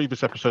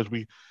previous episodes,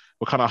 we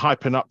were kind of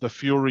hyping up the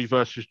Fury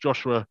versus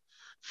Joshua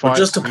fight. But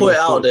just to put it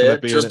out there,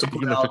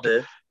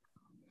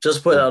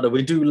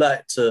 we do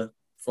like to,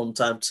 from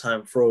time to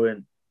time, throw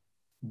in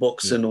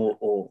boxing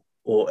or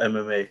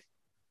MMA.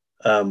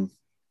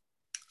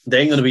 There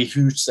ain't going to be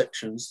huge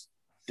sections.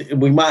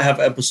 We might have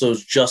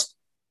episodes just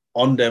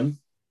on them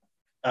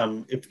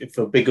if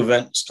a big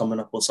event's coming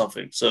up or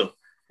something. So,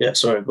 yeah,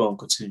 sorry, go on,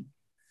 continue.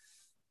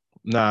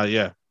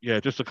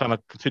 Just to kind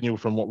of continue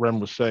from what Rem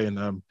was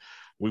saying,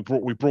 we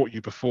brought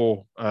you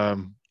before,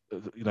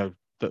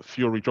 that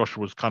Fury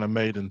Joshua was kind of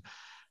made, and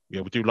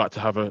we do like to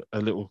have a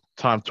little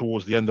time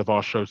towards the end of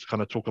our shows to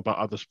kind of talk about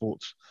other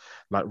sports,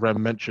 like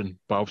Rem mentioned.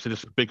 But obviously, this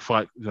is a big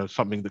fight,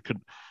 something that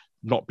could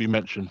not be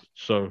mentioned.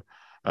 So,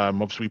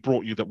 obviously, we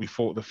brought you that we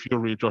thought the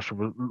Fury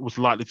Joshua was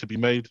likely to be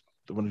made,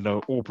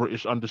 all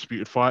British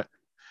undisputed fight.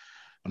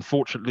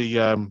 Unfortunately,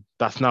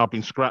 that's now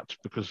been scrapped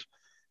because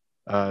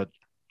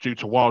due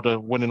to Wilder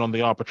winning on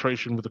the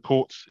arbitration with the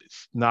courts,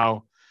 it's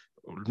now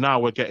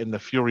we're getting the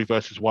Fury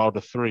versus Wilder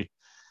 3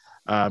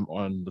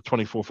 on the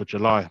 24th of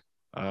July,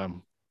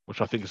 which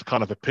I think is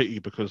kind of a pity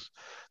because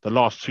the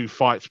last two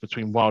fights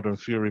between Wilder and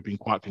Fury have been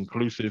quite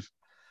conclusive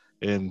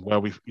in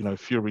where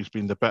Fury's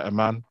been the better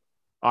man.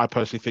 I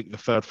personally think the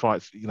third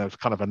fight's, it's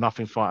kind of a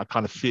nothing fight. I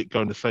kind of see it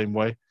going the same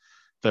way.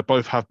 They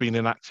both have been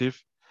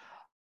inactive,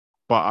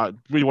 but I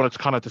really wanted to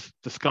kind of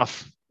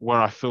discuss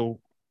where I feel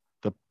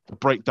the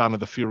breakdown of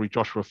the Fury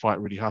Joshua fight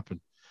really happened.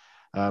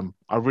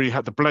 I really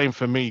had the blame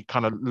for me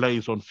kind of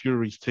lays on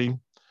Fury's team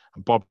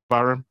and Bob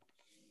Arum.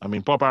 I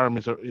mean, Bob Arum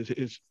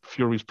is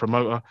Fury's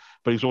promoter,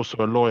 but he's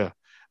also a lawyer,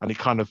 and he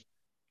kind of,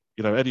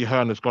 Eddie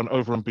Hearn has gone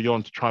over and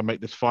beyond to try and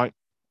make this fight,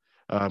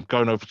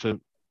 going over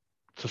to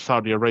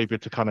Saudi Arabia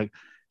to kind of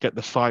get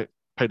the site,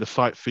 pay the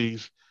site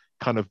fees,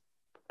 kind of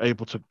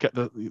able to get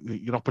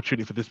the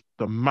opportunity for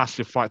the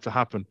massive fight to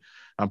happen.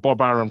 And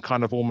Bob Arum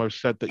kind of almost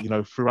said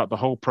that, throughout the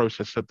whole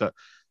process, said that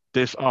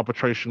this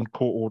arbitration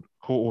court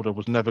order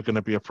was never going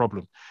to be a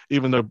problem,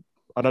 even though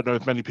I don't know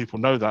if many people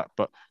know that,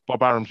 but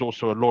Bob Arum's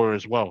also a lawyer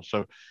as well.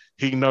 So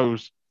he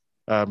knows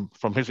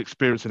from his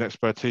experience and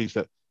expertise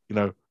that,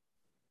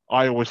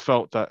 I always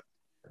felt that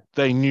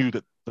they knew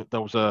that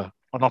there was an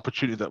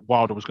opportunity that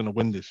Wilder was going to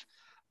win this.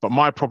 But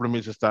my problem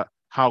is that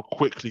how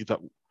quickly that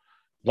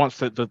once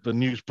the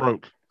news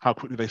broke, how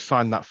quickly they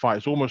signed that fight.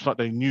 It's almost like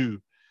they knew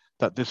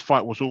that this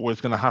fight was always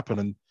going to happen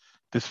and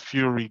this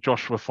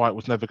Fury-Joshua fight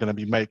was never going to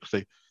be made because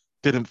they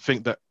didn't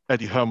think that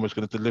Eddie Hearn was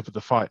going to deliver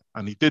the fight.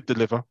 And he did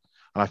deliver.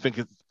 And I think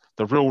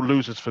the real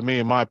losers for me,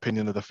 in my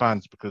opinion, are the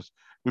fans, because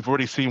we've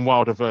already seen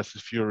Wilder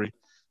versus Fury.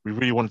 We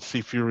really wanted to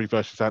see Fury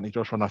versus Anthony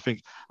Joshua. And I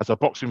think as a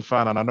boxing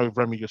fan, and I know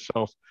Remy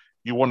yourself,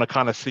 you want to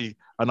kind of see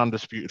an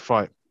undisputed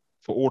fight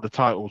for all the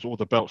titles, all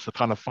the belts, to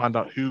kind of find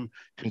out who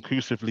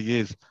conclusively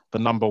is the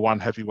number one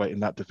heavyweight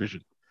in that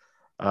division.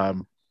 But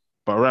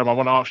Rem, I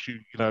want to ask you,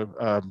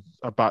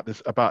 about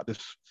this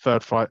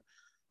third fight.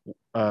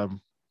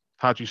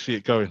 How do you see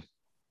it going?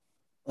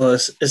 Well,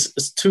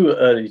 it's too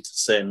early to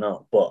say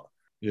now, but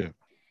yeah,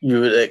 you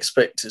would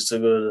expect it to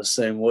go the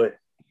same way.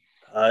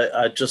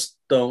 I just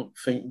don't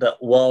think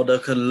that Wilder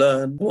can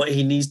learn what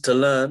he needs to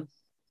learn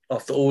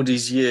after all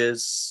these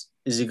years.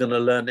 Is he going to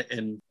learn it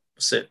in,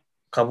 a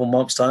couple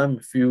months' time,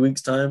 a few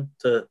weeks' time,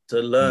 to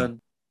learn,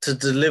 to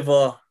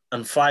deliver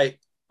and fight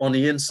on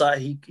the inside?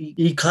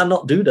 He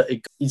cannot do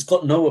that. He's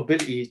got no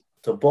ability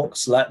to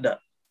box like that.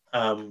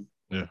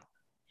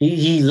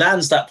 He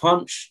lands that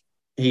punch.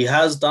 He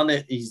has done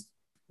it. He's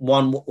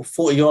won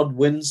 40-odd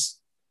wins.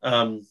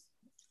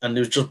 And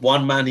there's just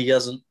one man he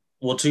hasn't,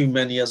 or two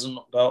men he hasn't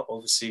knocked out.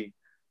 Obviously,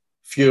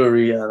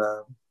 Fury and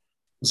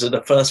was it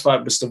the first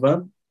fight with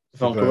Zidane,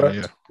 if I'm correct?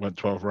 Yeah, went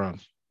 12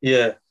 rounds.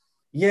 Yeah,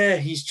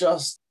 he's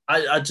just,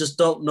 I just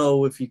don't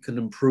know if he can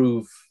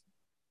improve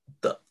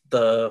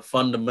the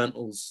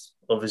fundamentals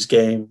of his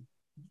game.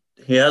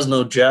 He has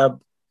no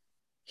jab.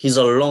 He's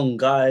a long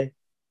guy.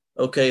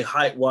 Okay,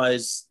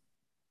 height-wise,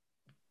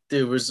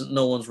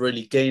 no one's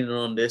really gaining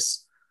on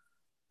this.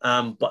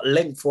 But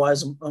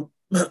length-wise,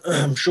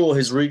 I'm sure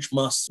his reach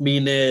must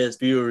be near his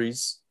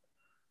Fury's.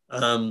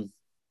 But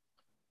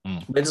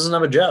he doesn't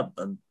have a jab.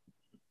 And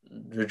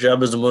the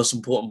jab is the most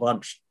important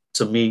punch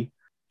to me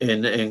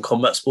in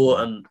combat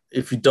sport. And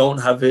if you don't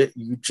have it,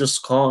 you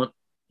just can't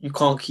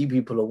keep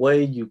people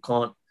away. You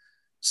can't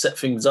set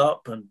things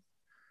up, and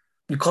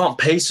you can't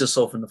pace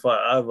yourself in the fight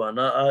either. And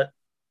I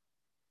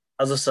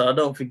as I said, I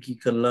don't think he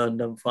can learn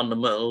them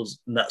fundamentals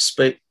in that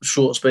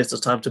short space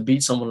of time to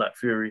beat someone like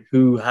Fury,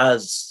 who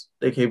has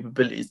the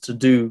capabilities to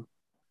do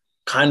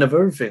kind of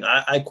everything.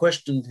 I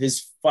questioned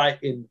his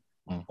fighting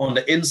on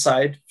the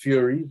inside,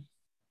 Fury.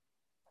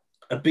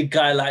 A big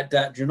guy like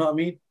that, do you know what I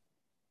mean?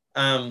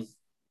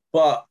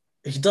 But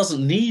he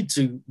doesn't need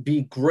to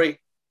be great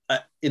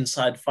at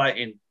inside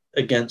fighting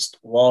against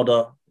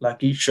Wilder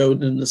like he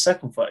showed in the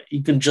second fight.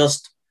 He can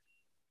just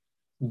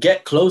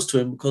get close to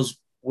him because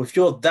if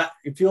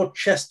you're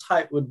chest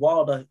tight with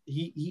Wilder,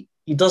 he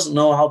doesn't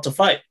know how to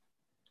fight.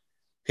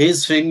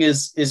 His thing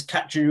is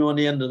catching you on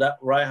the end of that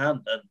right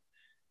hand, and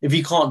if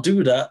he can't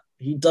do that,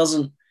 he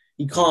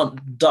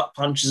can't duck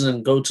punches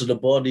and go to the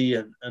body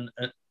and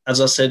as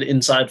I said,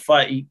 inside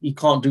fight, he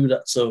can't do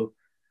that. So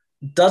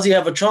does he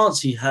have a chance?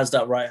 He has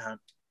that right hand.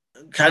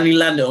 Can he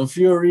land it on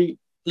Fury?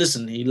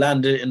 Listen, he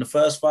landed it in the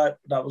first fight.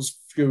 That was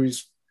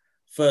Fury's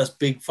first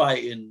big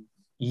fight in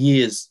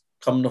years.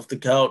 Coming off the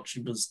couch,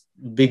 he was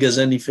big as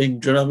anything.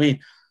 Do you know what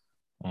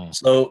I mean?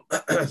 So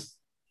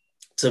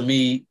to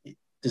me,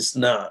 it's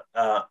not.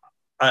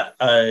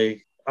 I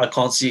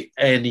can't see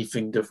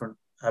anything different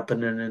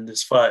happening in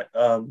this fight.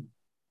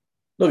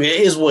 Look,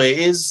 it is what it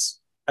is.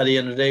 At the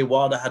end of the day,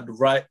 Wilder had the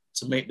right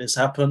to make this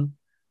happen.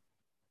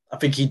 I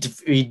think he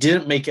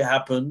didn't make it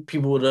happen.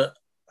 People would have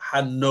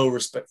had no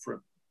respect for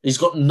him. He's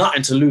got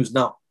nothing to lose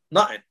now.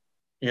 Nothing.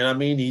 You know what I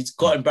mean? He's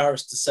got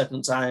embarrassed the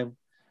second time,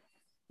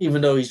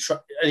 even though and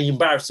he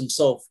embarrassed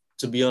himself,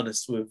 to be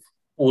honest, with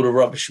all the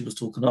rubbish he was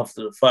talking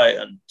after the fight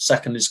and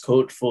sacking his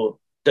coach for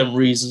them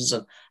reasons.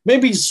 And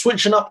maybe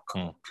switching up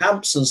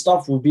camps and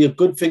stuff will be a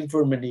good thing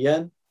for him in the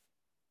end.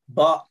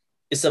 But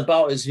it's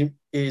about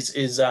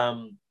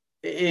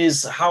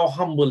is how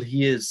humble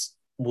he is.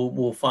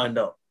 We'll find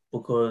out,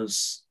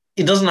 because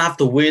he doesn't have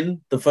to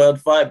win the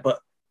third fight, but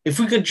if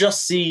we could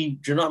just see,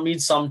 do you know what I mean,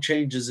 some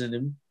changes in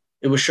him,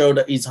 it would show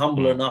that he's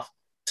humble enough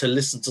to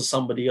listen to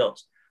somebody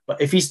else.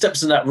 But if he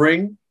steps in that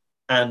ring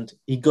and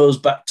he goes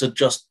back to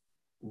just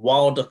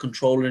Wilder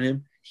controlling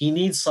him, he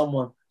needs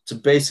someone to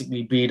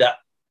basically be that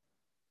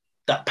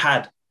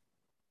pad,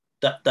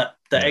 that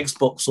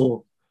Xbox,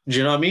 or do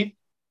you know what I mean?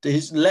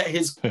 Let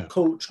his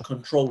coach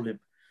control him.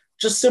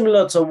 Just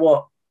similar to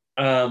what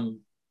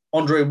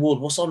Andre Ward.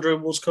 What's Andre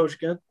Ward's coach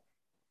again?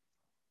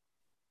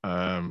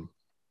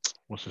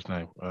 What's his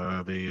name?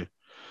 The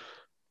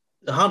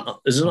Hunter.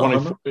 Is it not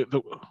Hunter?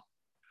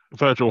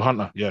 Virgil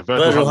Hunter. Yeah,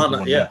 Virgil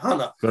Hunter. Yeah,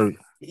 Hunter.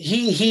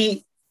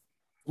 He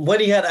when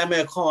he had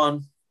Amir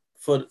Khan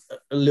for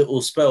a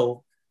little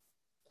spell,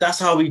 that's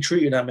how he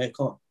treated Amir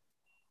Khan.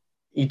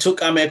 He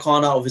took Amir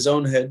Khan out of his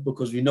own head,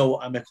 because we know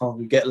what Amir Khan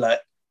could get like,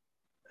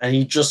 and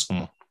he just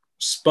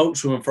spoke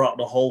to him throughout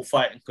the whole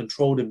fight and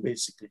controlled him,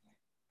 basically.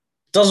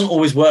 It doesn't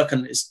always work,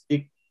 and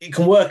it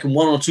can work in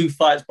one or two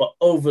fights, but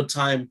over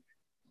time,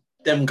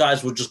 them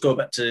guys will just go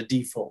back to the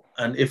default.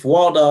 And if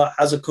Wilder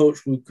has a coach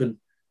who can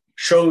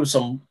show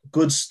some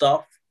good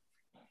stuff,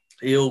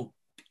 he'll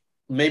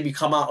maybe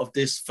come out of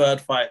this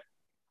third fight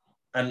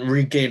and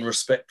regain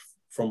respect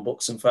from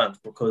boxing fans,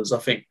 because I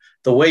think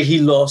the way he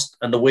lost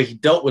and the way he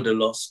dealt with the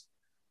loss,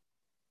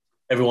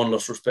 everyone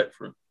lost respect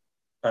for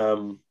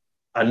him.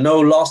 I know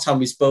last time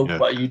we spoke,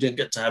 but you didn't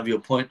get to have your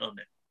point on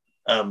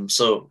it.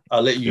 So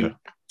I'll let you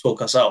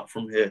talk us out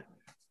from here.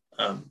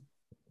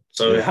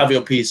 So have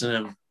your piece, and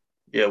then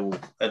we'll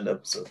end the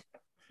episode.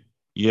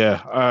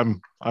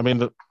 I mean,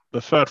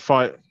 the third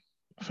fight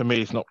for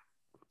me is not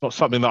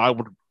something that I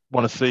would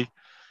want to see.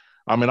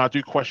 I mean, I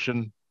do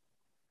question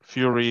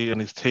Fury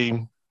and his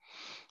team.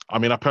 I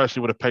mean, I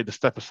personally would have paid the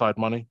step aside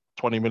money,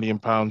 £20 million,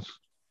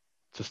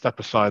 to step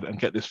aside and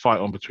get this fight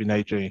on between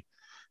AJ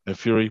and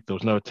Fury. There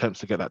was no attempts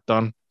to get that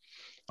done.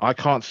 I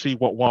can't see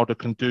what Wilder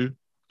can do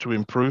to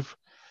improve.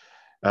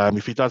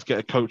 If he does get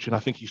a coach, and I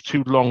think he's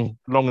too long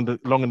in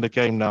the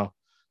game now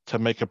to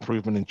make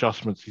improvement in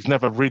adjustments. He's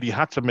never really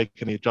had to make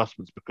any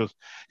adjustments because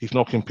he's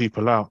knocking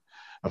people out.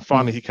 And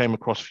finally, he came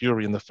across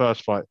Fury in the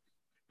first fight,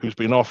 who's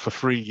been off for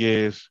 3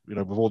 years, with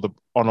all the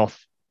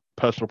on-off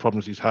personal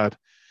problems he's had.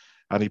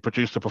 And he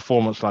produced a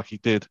performance like he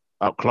did,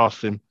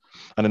 outclassed him.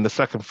 And in the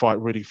second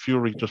fight, really,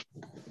 Fury just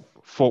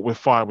fought with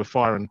fire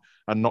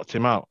and knocked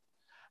him out.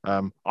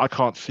 I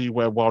can't see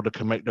where Wilder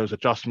can make those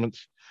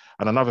adjustments.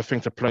 And another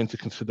thing to play into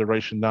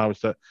consideration now is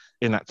that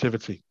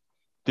inactivity.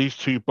 These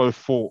two both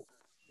fought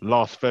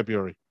last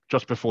February,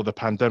 just before the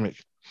pandemic.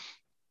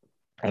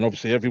 And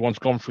obviously everyone's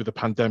gone through the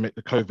pandemic,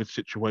 the COVID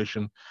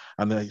situation,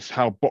 and it's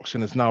how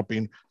boxing has now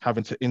been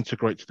having to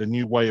integrate to the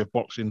new way of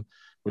boxing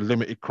with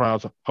limited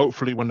crowds.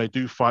 Hopefully when they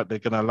do fight, they're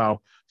going to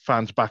allow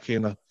fans back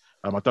in.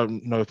 I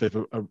don't know if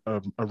they've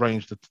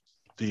arranged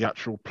the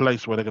actual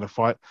place where they're going to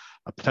fight.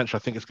 Potentially,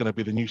 I think it's going to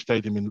be the new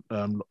stadium in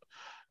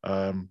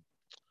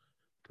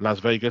Las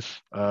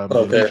Vegas, the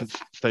Allegiant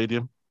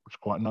Stadium, which is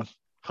quite nice,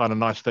 kind of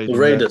nice stadium.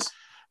 The Raiders.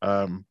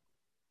 The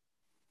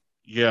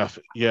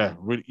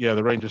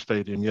Rangers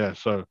Stadium. Yeah,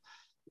 so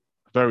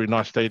very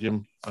nice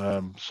stadium.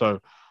 So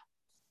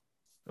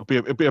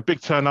it'll be a big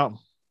turnout,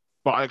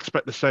 but I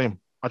expect the same.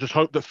 I just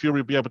hope that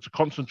Fury will be able to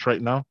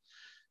concentrate now,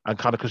 and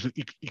kind of, because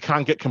you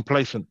can't get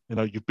complacent.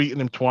 You've beaten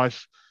him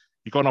twice.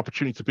 You got an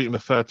opportunity to beat him a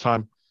third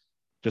time.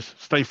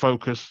 Just stay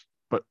focused.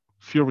 But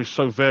Fury's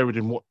so varied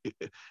in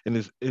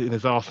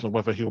his arsenal,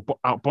 whether he'll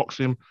outbox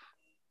him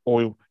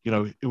or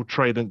he'll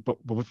trade. But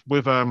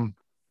with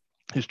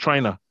his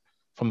trainer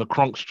from the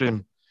Kronk's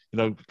gym,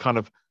 kind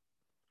of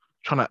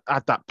trying to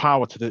add that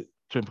power to him,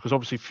 because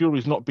obviously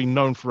Fury's not been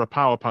known for a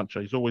power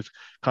puncher. He's always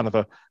kind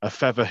of a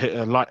feather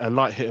hitter, a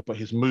light hitter, but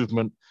his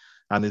movement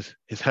and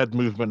his head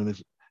movement and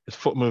his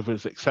foot movement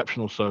is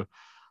exceptional. So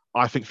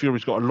I think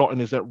Fury's got a lot in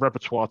his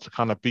repertoire to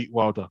kind of beat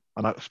Wilder,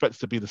 and I expect it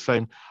to be the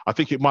same. I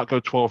think it might go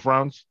 12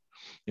 rounds.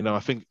 I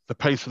think the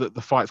pace of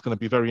the fight's going to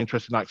be very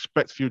interesting. I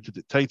expect Fury to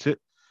dictate it.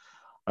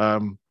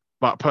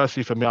 But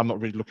personally, for me, I'm not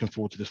really looking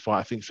forward to this fight.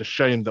 I think it's a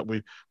shame that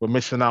we're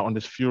missing out on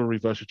this Fury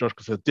versus Josh,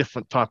 because it's a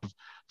different type of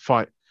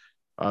fight.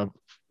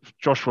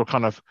 Joshua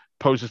kind of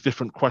poses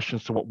different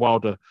questions to what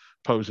Wilder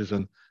poses,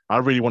 and I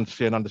really want to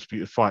see an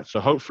undisputed fight. So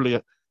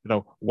hopefully,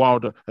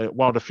 Wilder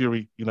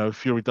Fury,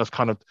 Fury does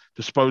kind of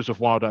dispose of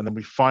Wilder, and then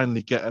we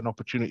finally get an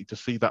opportunity to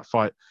see that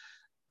fight.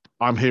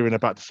 I'm hearing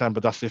about December.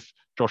 That's if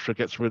Joshua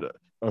gets rid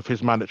of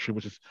his mandatory,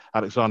 which is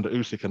Alexander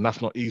Usyk, and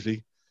that's not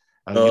easy.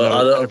 And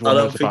everyone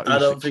knows about Usyk. I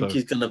don't think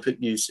he's going to pick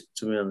Usyk,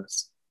 to be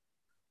honest.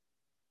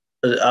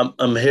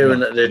 I'm hearing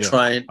that they're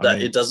trying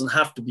that it doesn't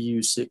have to be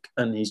Usyk,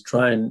 and he's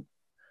trying.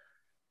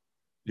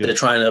 Yeah. They're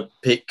trying to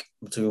pick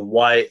between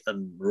White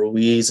and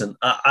Ruiz, and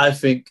I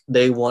think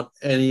they want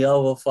any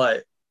other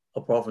fight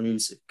apart from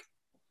Usyk.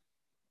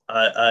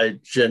 I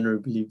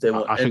genuinely believe they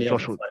want any other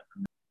fight.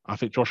 I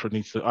think Joshua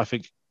needs to. I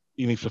think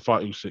he needs to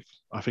fight Usyk.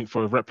 I think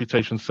for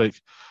reputation's sake,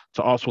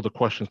 to ask all the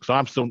questions,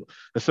 because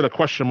there's still a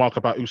question mark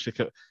about Usyk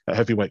at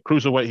heavyweight.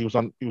 Cruiserweight, he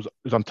was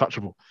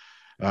untouchable.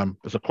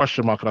 There's a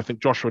question mark, and I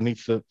think Joshua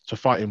needs to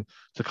fight him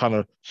to kind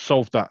of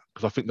solve that,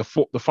 because I think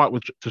the fight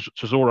with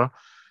Chisora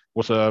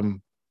was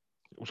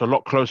a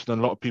lot closer than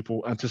a lot of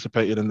people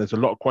anticipated, and there's a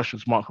lot of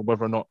questions mark on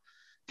whether or not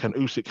can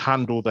Usyk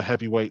handle the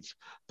heavyweights,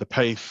 the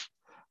pace,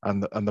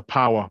 and the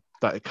power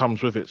that it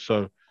comes with it.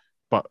 So,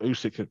 but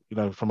Usyk,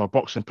 from a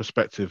boxing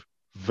perspective,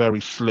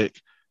 very slick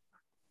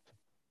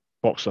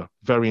boxer,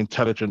 very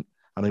intelligent,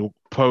 and he will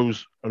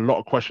pose a lot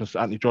of questions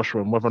to Anthony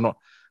Joshua, and whether or not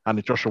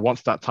Anthony Joshua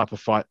wants that type of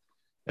fight,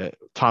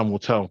 time will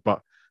tell.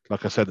 But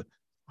like I said,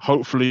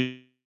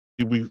 hopefully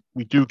we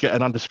do get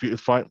an undisputed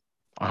fight.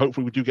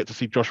 Hopefully we do get to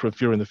see Joshua and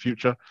Fury in the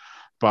future.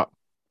 But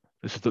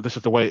this is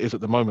the way it is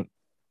at the moment.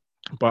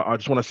 But I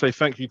just want to say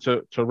thank you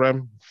to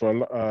Rem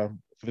for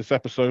this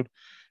episode.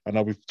 I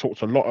know we've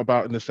talked a lot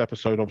about in this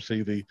episode,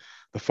 obviously the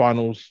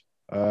finals,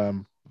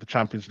 the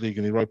Champions League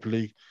and the Europa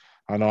League.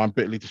 I know I'm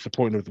bitterly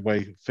disappointed with the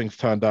way things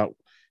turned out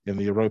in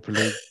the Europa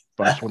League,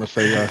 but I just want to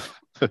say,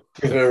 give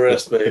it a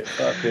rest, mate.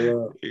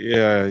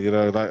 Yeah,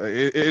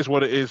 it is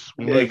what it is.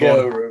 We move get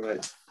on. over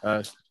it,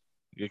 mate.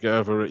 You get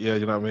over it, yeah,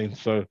 you know what I mean?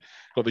 So,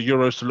 got the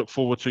Euros to look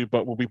forward to,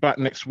 but we'll be back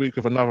next week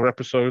with another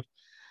episode.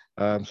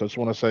 So I just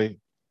want to say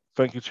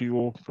thank you to you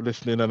all for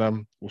listening,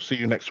 and we'll see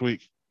you next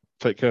week.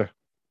 Take care.